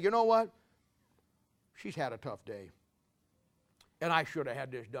and say, you know what? She's had a tough day. And I should have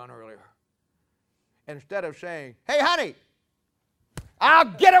had this done earlier. Instead of saying, hey, honey, I'll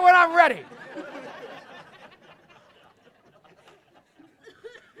get it when I'm ready.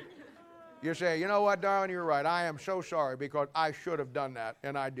 You say, you know what, darling, you're right. I am so sorry because I should have done that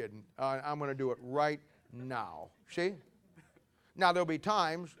and I didn't. I'm going to do it right now. See? Now, there'll be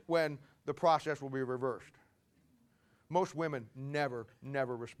times when the process will be reversed. Most women never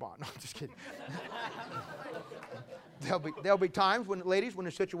respond. No, I'm just kidding. There'll be times when, ladies, when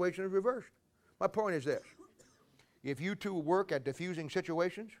the situation is reversed. My point is this. If you two work at diffusing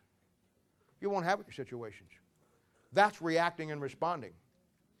situations, you won't have your situations. That's reacting and responding.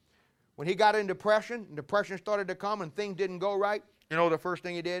 When he got in depression, and depression started to come and things didn't go right, you know the first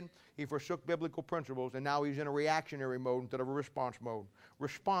thing he did? He forsook biblical principles, and now he's in a reactionary mode instead of a response mode.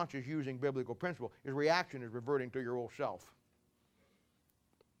 Response is using biblical principle. His reaction is reverting to your old self.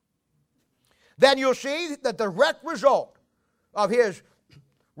 Then you'll see the direct result of his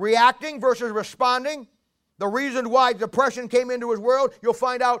reacting versus responding, the reason why depression came into his world, you'll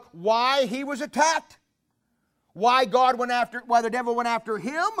find out why he was attacked, why the devil went after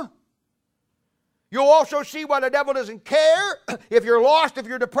him. You'll also see why the devil doesn't care if you're lost, if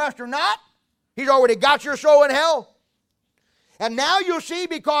you're depressed or not. He's already got your soul in hell. And now you'll see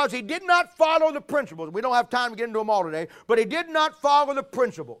because he did not follow the principles. We don't have time to get into them all today, but he did not follow the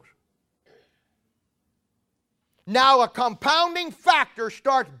principles. Now a compounding factor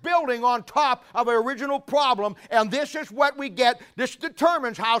starts building on top of an original problem, and this is what we get. This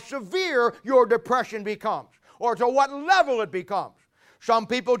determines how severe your depression becomes, or to what level it becomes. Some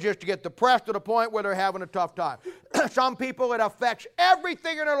people just get depressed to the point where they're having a tough time. Some people, it affects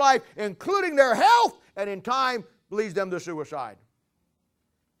everything in their life, including their health, and in time leads them to suicide.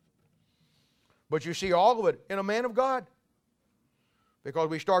 But you see all of it in a man of God, because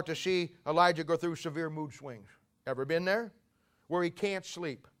we start to see Elijah go through severe mood swings. Ever been there? Where he can't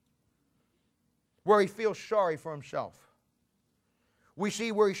sleep. Where he feels sorry for himself. We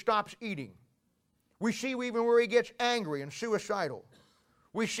see where he stops eating. We see even where he gets angry and suicidal.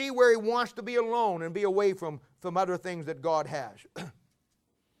 We see where he wants to be alone and be away from other things that God has.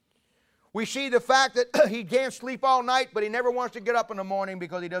 We see the fact that he can't sleep all night, but he never wants to get up in the morning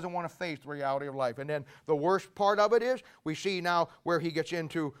because he doesn't want to face the reality of life. And then the worst part of it is, we see now where he gets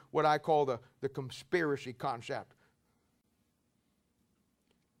into what I call the conspiracy concept.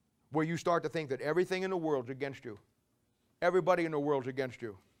 Where you start to think that everything in the world's against you. Everybody in the world's against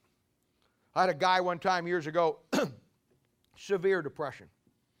you. I had a guy one time years ago, severe depression.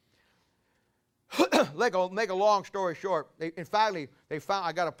 Make a long story short, they found,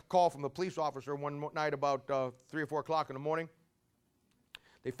 I got a call from the police officer one night about 3 or 4 o'clock in the morning.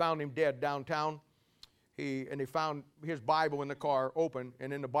 They found him dead downtown. And they found his Bible in the car open,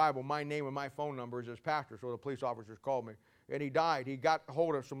 and in the Bible, my name and my phone number is his pastor, so the police officers called me. And he died. He got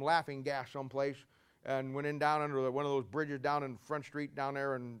hold of some laughing gas someplace and went in down under one of those bridges down in Front Street down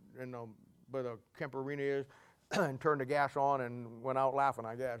there where the Kemper Arena is, and turned the gas on and went out laughing,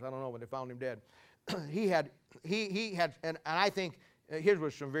 I guess. I don't know, but they found him dead. He had, and I think his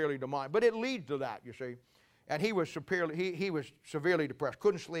was severely demonic, but it leads to that, you see. And he was severely depressed,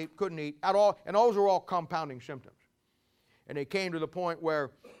 couldn't sleep, couldn't eat at all, and those were all compounding symptoms. And they came to the point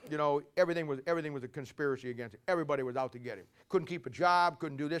where, you know, everything was a conspiracy against him. Everybody was out to get him. Couldn't keep a job,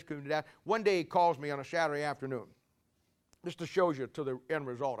 couldn't do this, couldn't do that. One day he calls me on a Saturday afternoon, just to show you to the end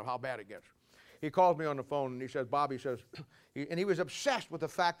result of how bad it gets. He calls me on the phone and he says, Bob, he says, and he was obsessed with the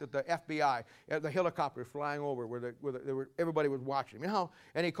fact that the FBI, the helicopter was flying over where everybody was watching him, you know.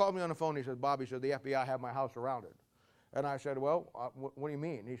 And he called me on the phone and he says, Bob, he said, the FBI have my house surrounded. And I said, well, what do you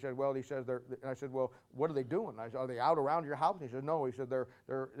mean? He said, well, and I said, well, what are they doing? I said, are they out around your house? And he said, no. He said, they're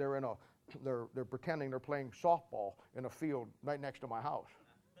pretending they're playing softball in a field right next to my house.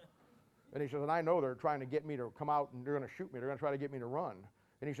 And he says, and I know they're trying to get me to come out and they're going to shoot me. They're going to try to get me to run.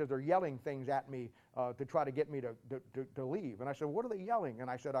 And he says, they're yelling things at me to try to get me to leave. And I said, what are they yelling? And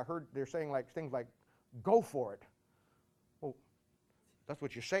I said, I heard they're saying like things like, go for it. Well, that's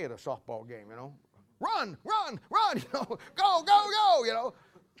what you say at a softball game, you know. Run, run, run, you know, go, go, go, you know.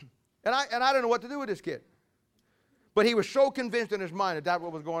 And I didn't know what to do with this kid. But he was so convinced in his mind that that's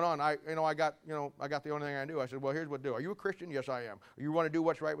what was going on. I got the only thing I do. I said, well, here's what to do. Are you a Christian? Yes, I am. You want to do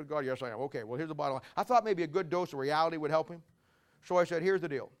what's right with God? Yes, I am. Okay, well, here's the bottom line. I thought maybe a good dose of reality would help him. So I said, here's the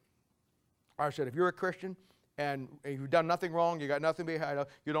deal. I said, if you're a Christian and you've done nothing wrong, you got nothing behind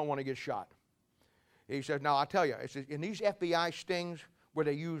you don't want to get shot. He says, now I'll tell you, it says, in these FBI stings where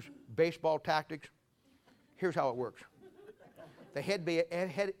they use baseball tactics, here's how it works. The head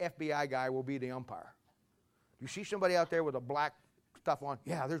FBI guy will be the umpire. You see somebody out there with a black stuff on?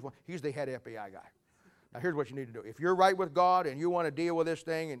 Yeah, there's one. He's the head FBI guy. Now, here's what you need to do. If you're right with God and you want to deal with this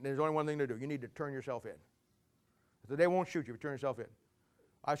thing, and there's only one thing to do, you need to turn yourself in. So they won't shoot you, but turn yourself in.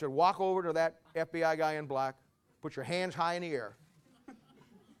 I said, walk over to that FBI guy in black, put your hands high in the air,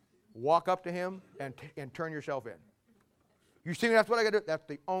 walk up to him, and turn yourself in. You see, that's what I got to do. That's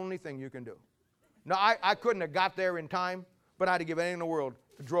the only thing you can do. Now, I couldn't have got there in time, but I had to give anything in the world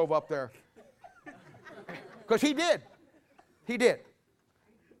to drove up there. Because he did. He did.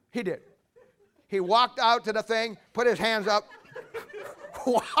 He did. He walked out to the thing, put his hands up,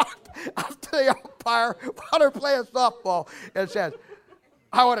 walked up to the umpire while they're playing softball, and says,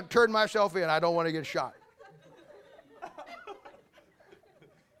 I want to turn myself in. I don't want to get shot.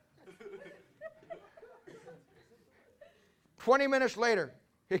 "20 minutes later,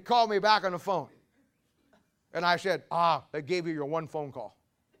 he called me back on the phone. And I said, they gave you your one phone call.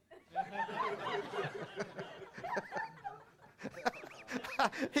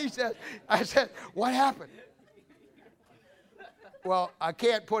 I said, what happened? Well, I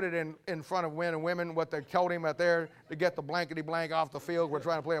can't put it in front of men and women what they told him out there to get the blankety blank off the field. We're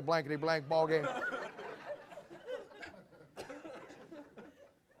trying to play a blankety blank ball game.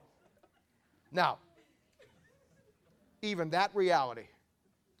 Now, even that reality,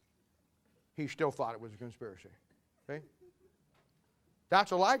 he still thought it was a conspiracy. See?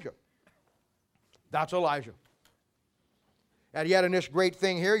 That's Elijah. That's Elijah. And yet in this great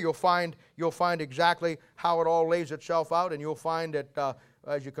thing here, you'll find exactly how it all lays itself out, and you'll find that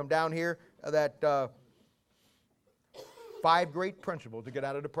as you come down here, that 5 great principles to get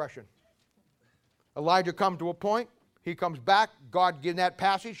out of depression. Elijah comes to a point. He comes back. God, in that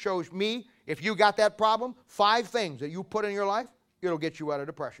passage, shows me, if you got that problem, 5 things that you put in your life, it'll get you out of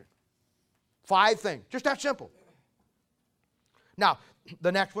depression. 5 things. Just that simple. Now,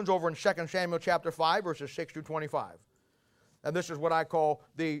 the next one's over in 2 Samuel chapter 5, verses 6 through 25. And this is what I call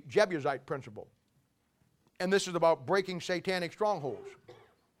the Jebusite principle. And this is about breaking satanic strongholds.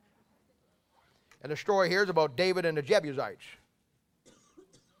 And the story here is about David and the Jebusites.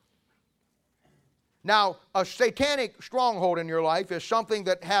 Now, a satanic stronghold in your life is something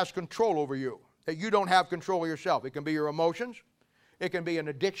that has control over you, that you don't have control of yourself. It can be your emotions. It can be an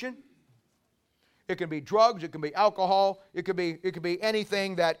addiction. It can be drugs. It can be alcohol. It could be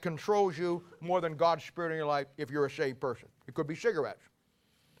anything that controls you more than God's Spirit in your life if you're a saved person. It could be cigarettes.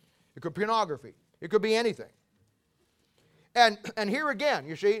 It could be pornography. It could be anything. And here again,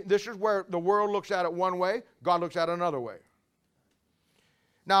 you see, this is where the world looks at it one way, God looks at it another way.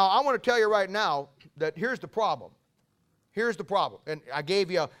 Now, I want to tell you right now that here's the problem. Here's the problem. And I gave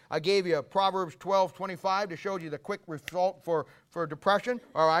you Proverbs 12:25 to show you the quick result for depression.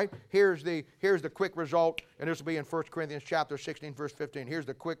 All right. Here's the quick result, and this will be in 1 Corinthians chapter 16, verse 15. Here's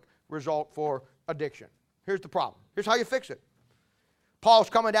the quick result for addiction. Here's the problem. Here's how you fix it.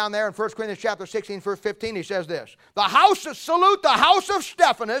 Paul's coming down there in 1 Corinthians chapter 16, verse 15. He says this: salute the house of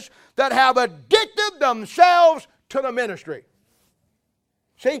Stephanus that have addicted themselves to the ministry.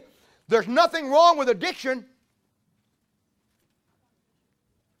 See, there's nothing wrong with addiction.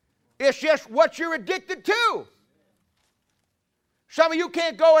 It's just what you're addicted to. Some of you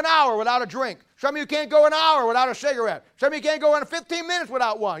can't go an hour without a drink. Some of you can't go an hour without a cigarette. Some of you can't go in 15 minutes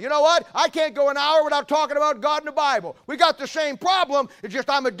without one. You know what? I can't go an hour without talking about God and the Bible. We got the same problem. It's just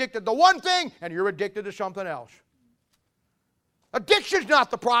I'm addicted to one thing and you're addicted to something else. Addiction's not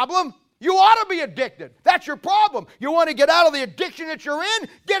the problem. You ought to be addicted. That's your problem. You want to get out of the addiction that you're in?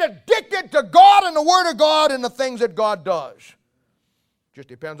 Get addicted to God and the Word of God and the things that God does. Just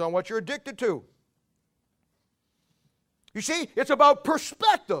depends on what you're addicted to. You see, it's about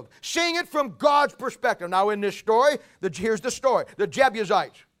perspective, seeing it from God's perspective. Now in this story, here's the story. The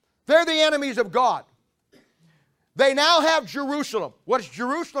Jebusites, they're the enemies of God. They now have Jerusalem. What does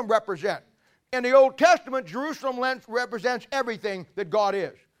Jerusalem represent? In the Old Testament, Jerusalem represents everything that God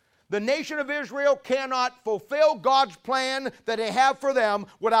is. The nation of Israel cannot fulfill God's plan that they have for them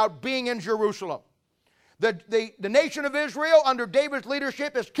without being in Jerusalem. The nation of Israel under David's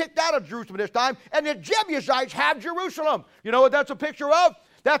leadership is kicked out of Jerusalem this time, and the Jebusites have Jerusalem. You know what that's a picture of?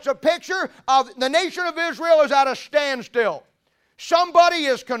 That's a picture of the nation of Israel is at a standstill. Somebody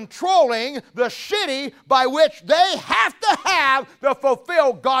is controlling the city by which they have to have to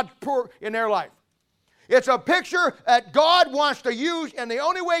fulfill God's purpose in their life. It's a picture that God wants to use, and the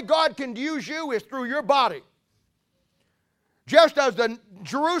only way God can use you is through your body. Just as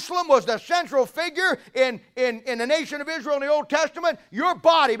Jerusalem was the central figure in the nation of Israel in the Old Testament, your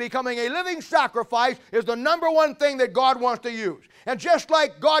body becoming a living sacrifice is the number one thing that God wants to use. And just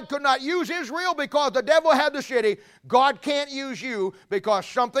like God could not use Israel because the devil had the city, God can't use you because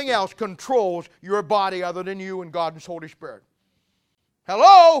something else controls your body other than you and God and His Holy Spirit.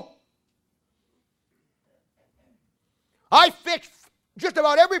 Hello? I fixed just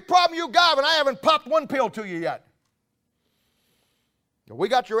about every problem you got, and I haven't popped one pill to you yet. We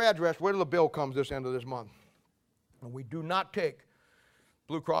got your address. Wait till the bill comes this end of this month. And we do not take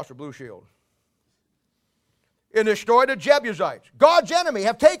Blue Cross or Blue Shield. In the story, the Jebusites, God's enemy,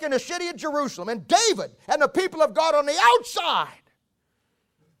 have taken the city of Jerusalem, and David and the people of God on the outside.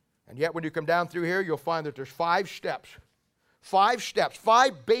 And yet when you come down through here, you'll find that there's 5 steps. 5 steps,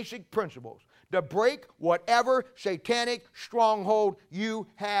 5 basic principles to break whatever satanic stronghold you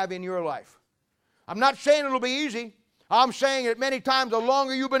have in your life. I'm not saying it'll be easy. I'm saying that many times the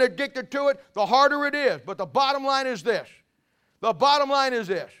longer you've been addicted to it, the harder it is. But the bottom line is this. The bottom line is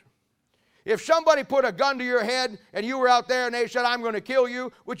this. If somebody put a gun to your head and you were out there and they said, I'm going to kill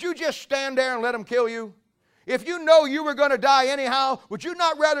you, would you just stand there and let them kill you? If you know you were going to die anyhow, would you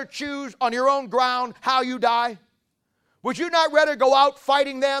not rather choose on your own ground how you die? Would you not rather go out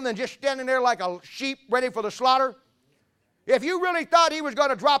fighting them than just standing there like a sheep ready for the slaughter? If you really thought he was going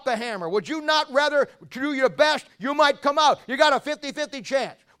to drop the hammer, would you not rather do your best? You might come out. You got a 50-50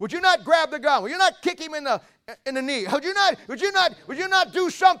 chance. Would you not grab the gun? Would you not kick him in the knee? Would you not do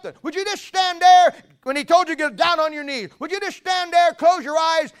something? Would you just stand there when he told you to get down on your knees? Would you just stand there, close your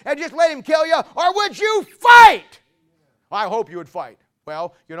eyes, and just let him kill you? Or would you fight? I hope you would fight.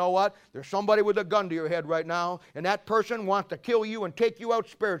 Well, you know what? There's somebody with a gun to your head right now, and that person wants to kill you and take you out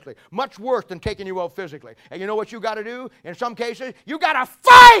spiritually. Much worse than taking you out physically. And you know what you got to do? In some cases, you got to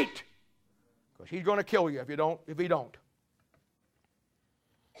fight! Because he's going to kill you if he don't.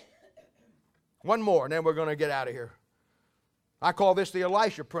 One more, and then we're going to get out of here. I call this the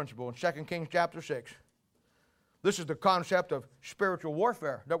Elisha principle in 2 Kings chapter 6. This is the concept of spiritual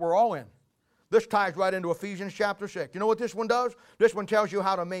warfare that we're all in. This ties right into Ephesians chapter 6. You know what this one does? This one tells you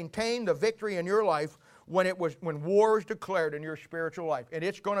how to maintain the victory in your life when war is declared in your spiritual life. And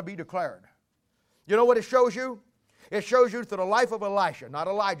it's going to be declared. You know what it shows you? It shows you through the life of Elisha. Not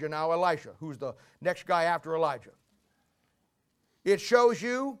Elijah now, Elisha, who's the next guy after Elijah. It shows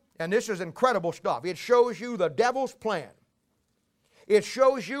you, and this is incredible stuff, it shows you the devil's plan. It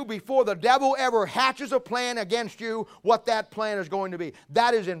shows you before the devil ever hatches a plan against you what that plan is going to be.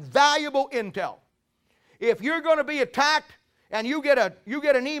 That is invaluable intel. If you're going to be attacked and you get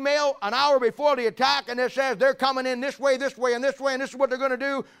an email an hour before the attack and it says they're coming in this way, and this way, and this is what they're going to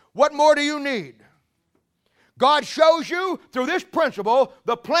do, what more do you need? God shows you through this principle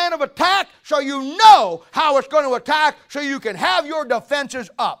the plan of attack so you know how it's going to attack so you can have your defenses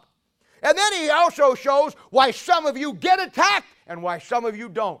up. And then he also shows why some of you get attacked and why some of you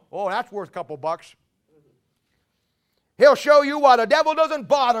don't. Oh, that's worth a couple bucks. He'll show you why the devil doesn't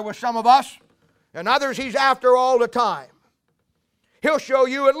bother with some of us, and others he's after all the time. He'll show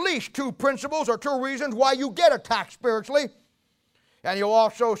you at least 2 principles or 2 reasons why you get attacked spiritually. And you'll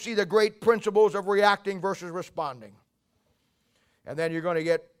also see the great principles of reacting versus responding. And then you're going to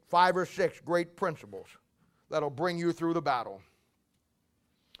get 5 or 6 great principles that'll bring you through the battle.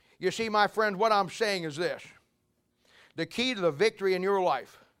 You see, my friend, what I'm saying is this. The key to the victory in your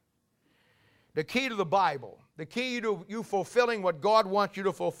life, the key to the Bible, the key to you fulfilling what God wants you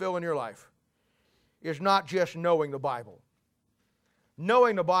to fulfill in your life is not just knowing the Bible.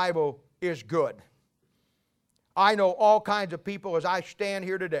 Knowing the Bible is good. I know all kinds of people as I stand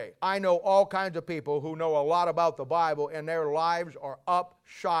here today. I know all kinds of people who know a lot about the Bible and their lives are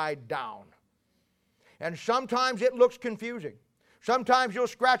upside down. And sometimes it looks confusing. Sometimes you'll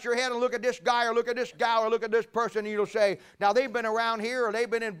scratch your head and look at this guy or look at this gal or look at this person and you'll say, now they've been around here or they've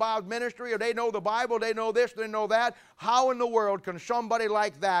been in Bob's ministry or they know the Bible, they know this, they know that. How in the world can somebody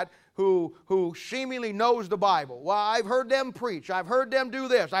like that who seemingly knows the Bible. Well, I've heard them preach. I've heard them do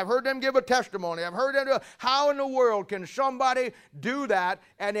this. I've heard them give a testimony. I've heard them do. How in the world can somebody do that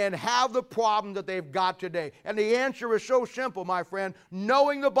and then have the problem that they've got today? And the answer is so simple, my friend.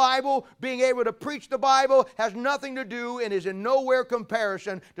 Knowing the Bible, being able to preach the Bible has nothing to do and is in nowhere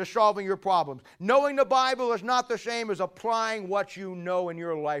comparison to solving your problems. Knowing the Bible is not the same as applying what you know in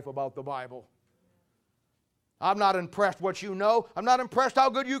your life about the Bible. I'm not impressed what you know. I'm not impressed how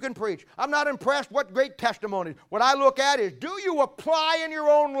good you can preach. I'm not impressed what great testimonies. What I look at is, do you apply in your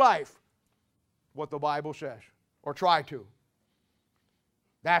own life what the Bible says? Or try to.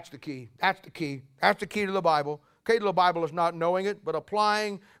 That's the key. That's the key. That's the key to the Bible. Key to the Bible is not knowing it, but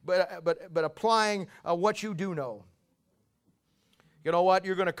applying, applying what you do know. You know what?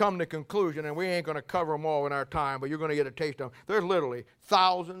 You're going to come to a conclusion, and we ain't going to cover them all in our time, but you're going to get a taste of them. There's literally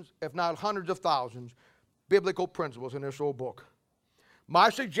thousands, if not hundreds of thousands, biblical principles in this whole book. My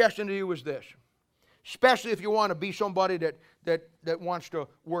suggestion to you is this, especially if you want to be somebody that wants to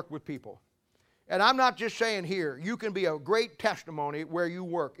work with people. And I'm not just saying here, you can be a great testimony where you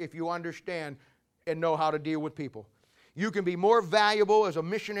work if you understand and know how to deal with people. You can be more valuable as a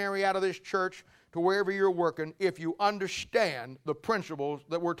missionary out of this church to wherever you're working if you understand the principles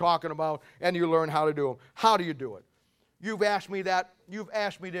that we're talking about and you learn how to do them. How do you do it? You've asked me that. You've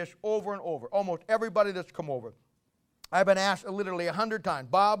asked me this over and over. Almost everybody that's come over. I've been asked literally 100 times,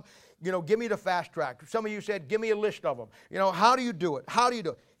 Bob, give me the fast track. Some of you said, give me a list of them. How do you do it? How do you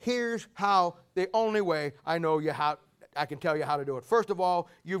do it? Here's how, the only way I know I can tell you how to do it. First of all,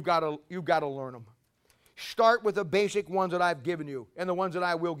 you've got to learn them. Start with the basic ones that I've given you and the ones that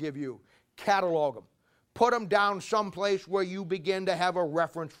I will give you. Catalog them. Put them down someplace where you begin to have a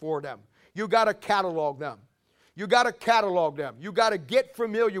reference for them. You've got to catalog them. You got to catalog them. You got to get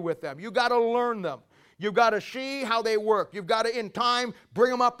familiar with them. You got to learn them. You've got to see how they work. You've got to, in time,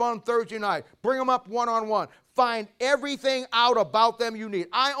 bring them up on Thursday night. Bring them up one-on-one. Find everything out about them you need.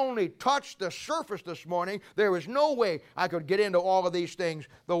 I only touched the surface this morning. There is no way I could get into all of these things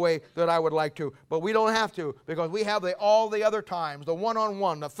the way that I would like to. But we don't have to, because we have all the other times, the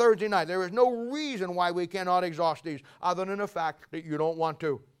one-on-one, the Thursday night. There is no reason why we cannot exhaust these other than the fact that you don't want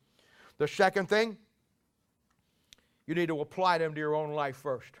to. The second thing, you need to apply them to your own life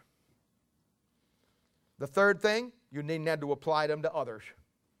first. The third thing, you need to apply them to others.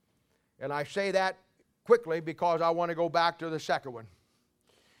 And I say that quickly because I want to go back to the second one.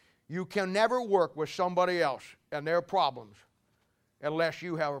 You can never work with somebody else and their problems unless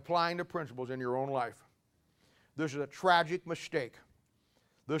you are applying the principles in your own life. This is a tragic mistake.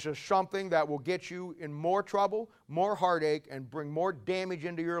 This is something that will get you in more trouble, more heartache, and bring more damage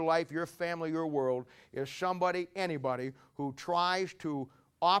into your life, your family, your world, is anybody who tries to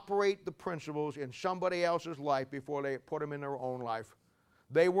operate the principles in somebody else's life before they put them in their own life.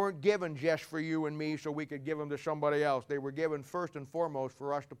 They weren't given just for you and me so we could give them to somebody else. They were given first and foremost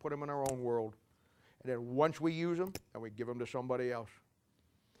for us to put them in our own world. And then once we use them, then we give them to somebody else.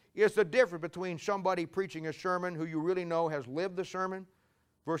 It's the difference between somebody preaching a sermon who you really know has lived the sermon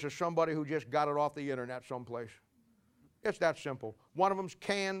versus somebody who just got it off the internet someplace. It's that simple. One of them's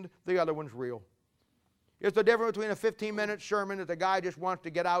canned, the other one's real. It's the difference between a 15-minute sermon that the guy just wants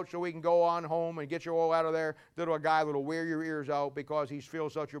to get out so he can go on home and get you all out of there, to a guy that will wear your ears out because he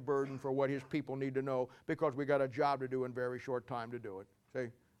feels such a burden for what his people need to know because we got a job to do in very short time to do it.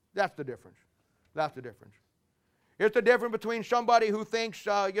 See? That's the difference. That's the difference. It's the difference between somebody who thinks,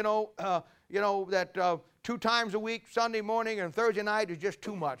 that 2 times a week, Sunday morning and Thursday night, is just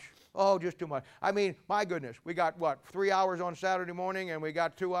too much. Oh, just too much. I mean, my goodness, we got 3 hours on Saturday morning and we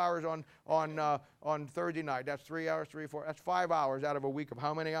got 2 hours on Thursday night. That's 3 hours, 3, 4. That's 5 hours out of a week of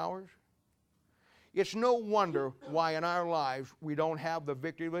how many hours? It's no wonder why in our lives we don't have the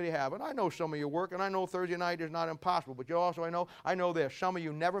victory that we have. And I know some of you work, and I know Thursday night is not impossible. But I know this. Some of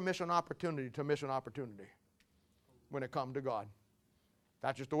you never miss an opportunity to miss an opportunity when it comes to God.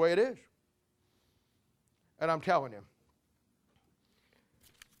 That's just the way it is. And I'm telling you,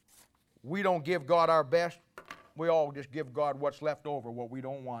 we don't give God our best. We all just give God what's left over, what we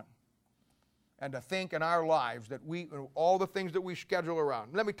don't want. And to think in our lives that all the things that we schedule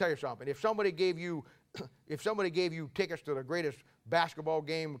around. Let me tell you something. If somebody gave you tickets to the greatest basketball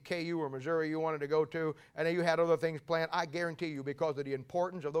game, KU or Missouri you wanted to go to, and then you had other things planned, I guarantee you, because of the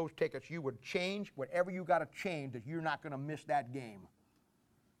importance of those tickets, you would change whatever you got to change that you're not going to miss that game.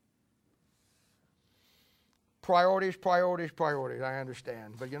 Priorities, priorities, priorities, I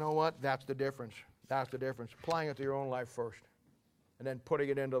understand. But you know what? That's the difference. That's the difference. Applying it to your own life first, and then putting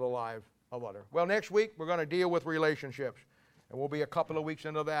it into the lives of others. Well, next week, we're going to deal with relationships, and we'll be a couple of weeks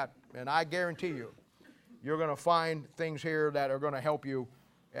into that. And I guarantee you, you're going to find things here that are going to help you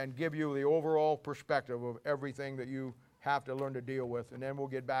and give you the overall perspective of everything that you have to learn to deal with. And then we'll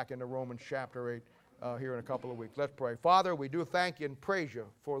get back into Romans chapter 8 here in a couple of weeks. Let's pray. Father, we do thank you and praise you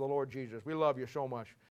for the Lord Jesus. We love you so much.